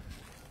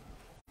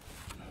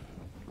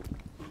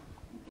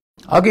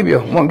 I'll give you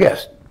one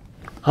guess.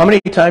 How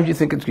many times do you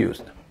think it's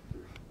used?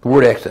 The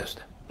word accessed.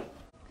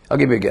 I'll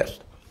give you a guess.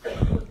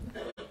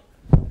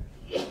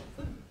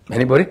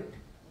 Anybody?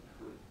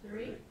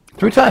 3.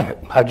 3 times.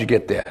 How'd you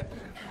get that?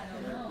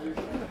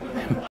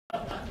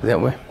 That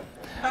way?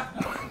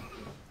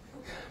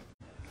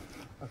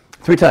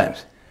 3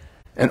 times.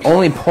 And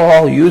only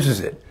Paul uses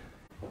it.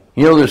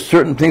 You know, there's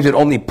certain things that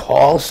only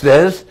Paul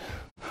says.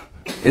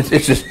 It's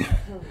just,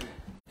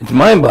 it's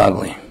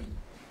mind-boggling.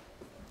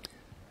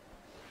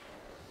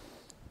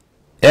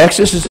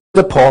 Access is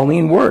a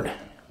Pauline word.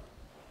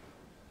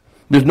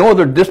 There's no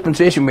other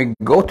dispensation we can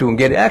go to and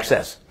get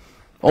access.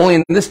 Only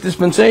in this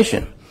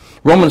dispensation.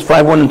 Romans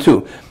 5:1 and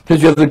 2.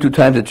 Here's the other 2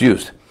 times it's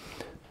used.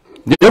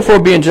 Therefore,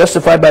 being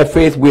justified by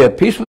faith, we have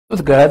peace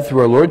with God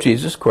through our Lord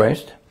Jesus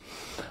Christ,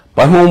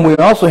 by whom we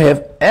also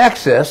have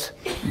access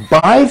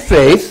by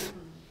faith,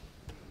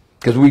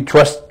 because we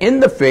trust in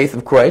the faith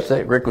of Christ,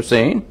 like Rick was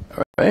saying,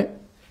 all right?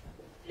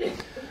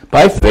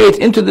 By faith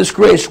into this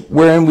grace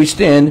wherein we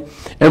stand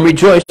and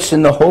rejoice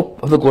in the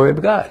hope of the glory of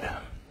God.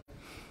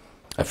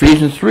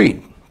 Ephesians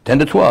 3:10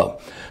 to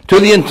 12. To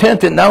the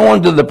intent that now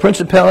unto the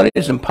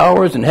principalities and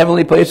powers in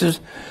heavenly places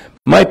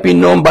might be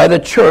known by the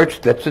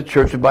church, that's the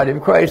church, the body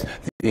of Christ,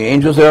 the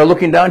angels that are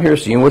looking down here,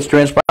 seeing what's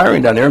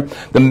transpiring down there,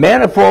 the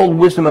manifold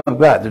wisdom of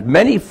God. There's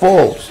many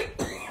folds,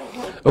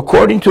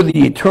 according to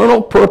the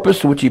eternal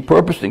purpose which he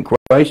purposed in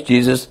Christ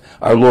Jesus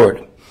our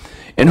Lord,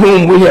 in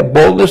whom we have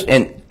boldness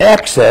and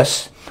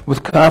access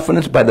with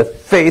confidence by the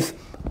faith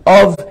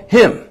of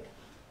him.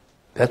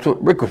 That's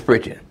what Rick was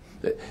preaching.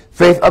 The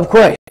faith of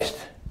Christ.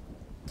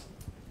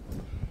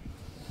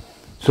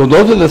 So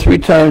those are the 3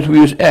 times we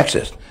use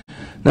access.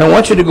 Now I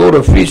want you to go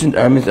to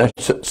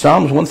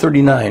Psalms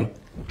 139.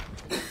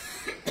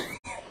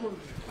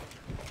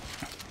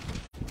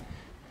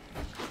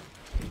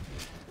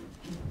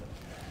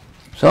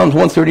 Psalms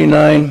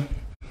 139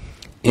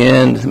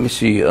 and, let me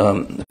see,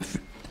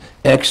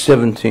 Acts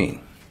 17.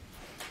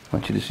 I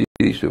want you to see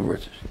these 2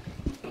 verses.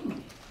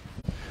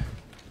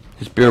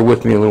 Just bear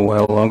with me a little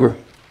while longer.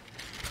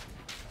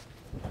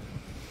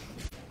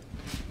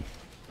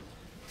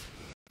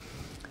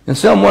 In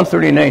Psalm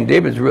 139,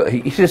 David's real.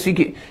 He says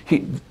you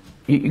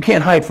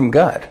can't hide from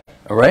God.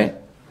 All right,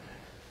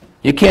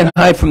 you can't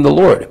hide from the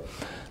Lord.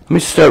 Let me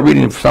start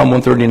reading Psalm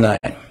 139.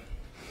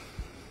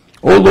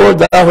 O Lord,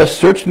 thou hast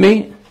searched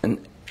me and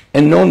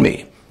known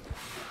me.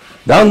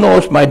 Thou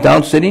knowest my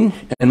down sitting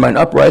and mine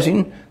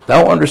uprising.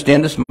 Thou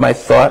understandest my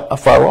thought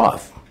afar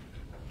off.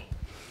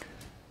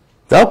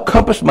 Thou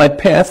compassest my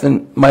path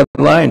and my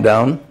lying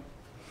down,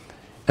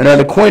 and art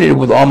acquainted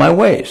with all my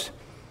ways.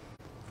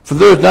 For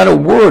there is not a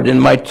word in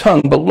my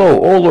tongue, but lo,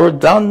 O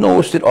Lord, thou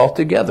knowest it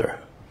altogether.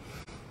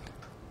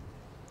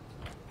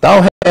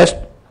 Thou hast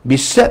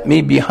beset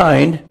me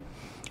behind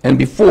and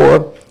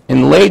before,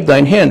 and laid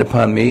thine hand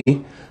upon me.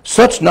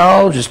 Such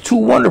knowledge is too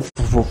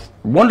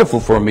wonderful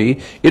for me.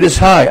 It is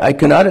high, I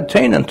cannot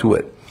attain unto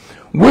it.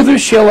 Whither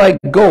shall I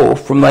go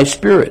from thy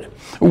spirit?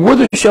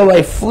 Whither shall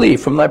I flee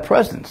from thy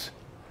presence?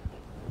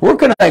 Where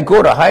can I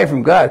go to hide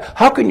from God?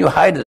 How can you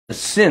hide the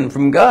sin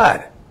from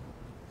God?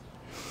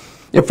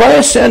 If I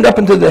ascend up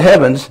into the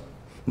heavens,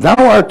 thou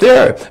art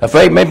there. If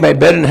I make my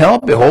bed in hell,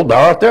 behold,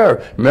 thou art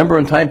there. Remember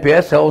in time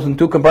past, hell was in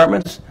 2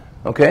 compartments?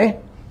 Okay?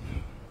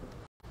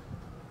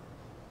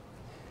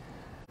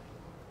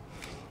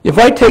 If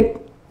I take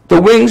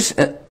the wings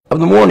of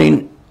the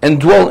morning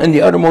and dwell in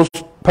the uttermost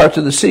parts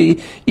of the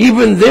sea,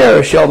 even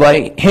there shall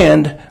thy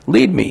hand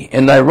lead me,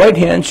 and thy right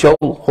hand shall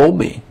hold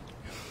me.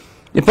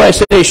 If I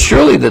say,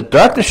 surely the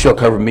darkness shall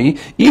cover me,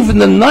 even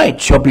the night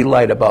shall be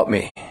light about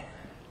me.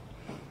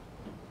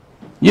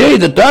 Yea,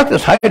 the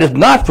darkness hideth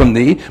not from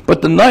thee,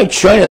 but the night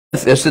shineth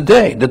as the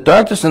day. The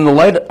darkness and the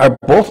light are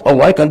both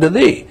alike unto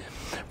thee.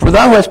 For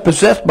thou hast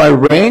possessed my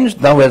reins,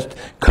 thou hast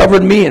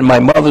covered me in my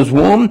mother's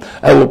womb.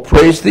 I will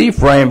praise thee,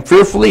 for I am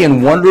fearfully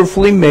and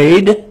wonderfully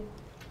made.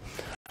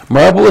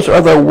 Marvelous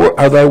are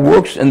thy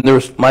works, and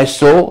my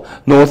soul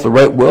knoweth the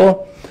right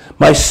will.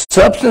 My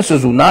substance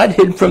is not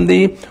hid from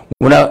thee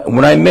when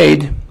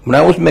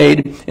I was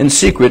made in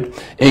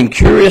secret, and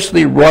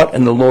curiously wrought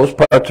in the lowest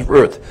parts of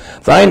earth.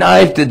 Thine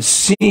eyes did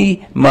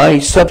see my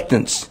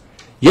substance,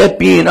 yet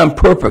being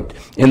imperfect.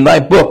 In thy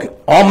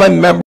book all my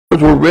members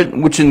were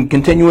written, which in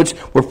continuance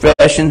were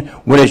fashioned,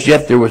 when as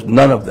yet there was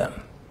none of them.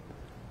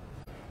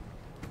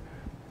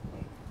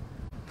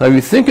 Now, if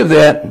you think of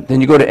that,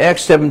 then you go to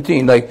Acts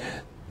 17. Like,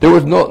 there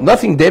was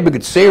nothing David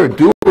could say or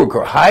do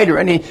or hide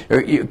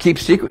or keep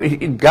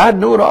secret. God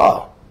knew it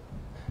all.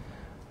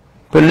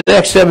 But in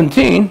Acts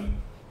 17,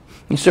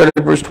 he started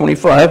at verse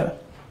 25.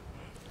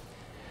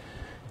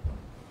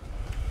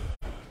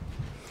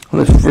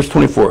 Verse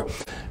 24.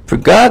 For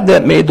God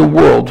that made the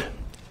world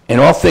and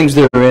all things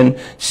therein,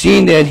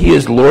 seeing that he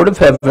is Lord of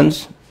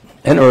heavens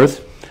and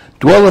earth,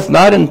 dwelleth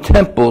not in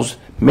temples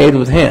made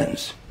with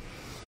hands.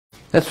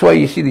 That's why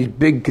you see these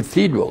big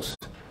cathedrals.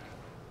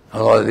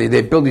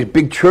 They build these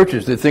big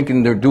churches. They're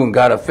thinking they're doing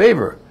God a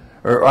favor,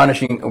 or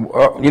honishing,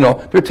 or,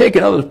 they're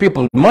taking other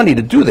people's money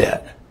to do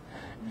that.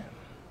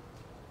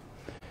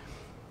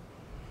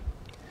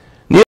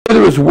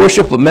 Neither is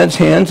worship of men's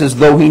hands as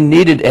though he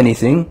needed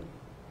anything,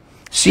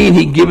 seeing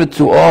he giveth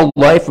to all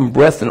life and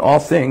breath and all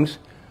things.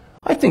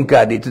 I think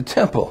God needs a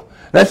temple.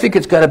 And I think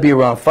it's got to be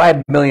around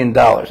 $5 million.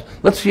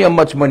 Let's see how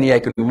much money I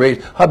can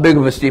raise, how big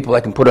of a steeple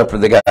I can put up for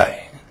the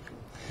guy.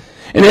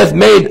 And hath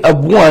made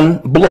of one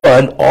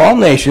blood all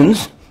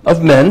nations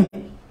of men.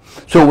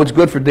 So what's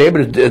good for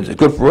David is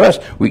good for us.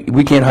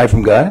 We can't hide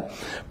from God.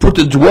 For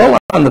to dwell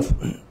on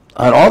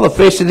all the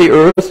face of the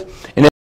earth, and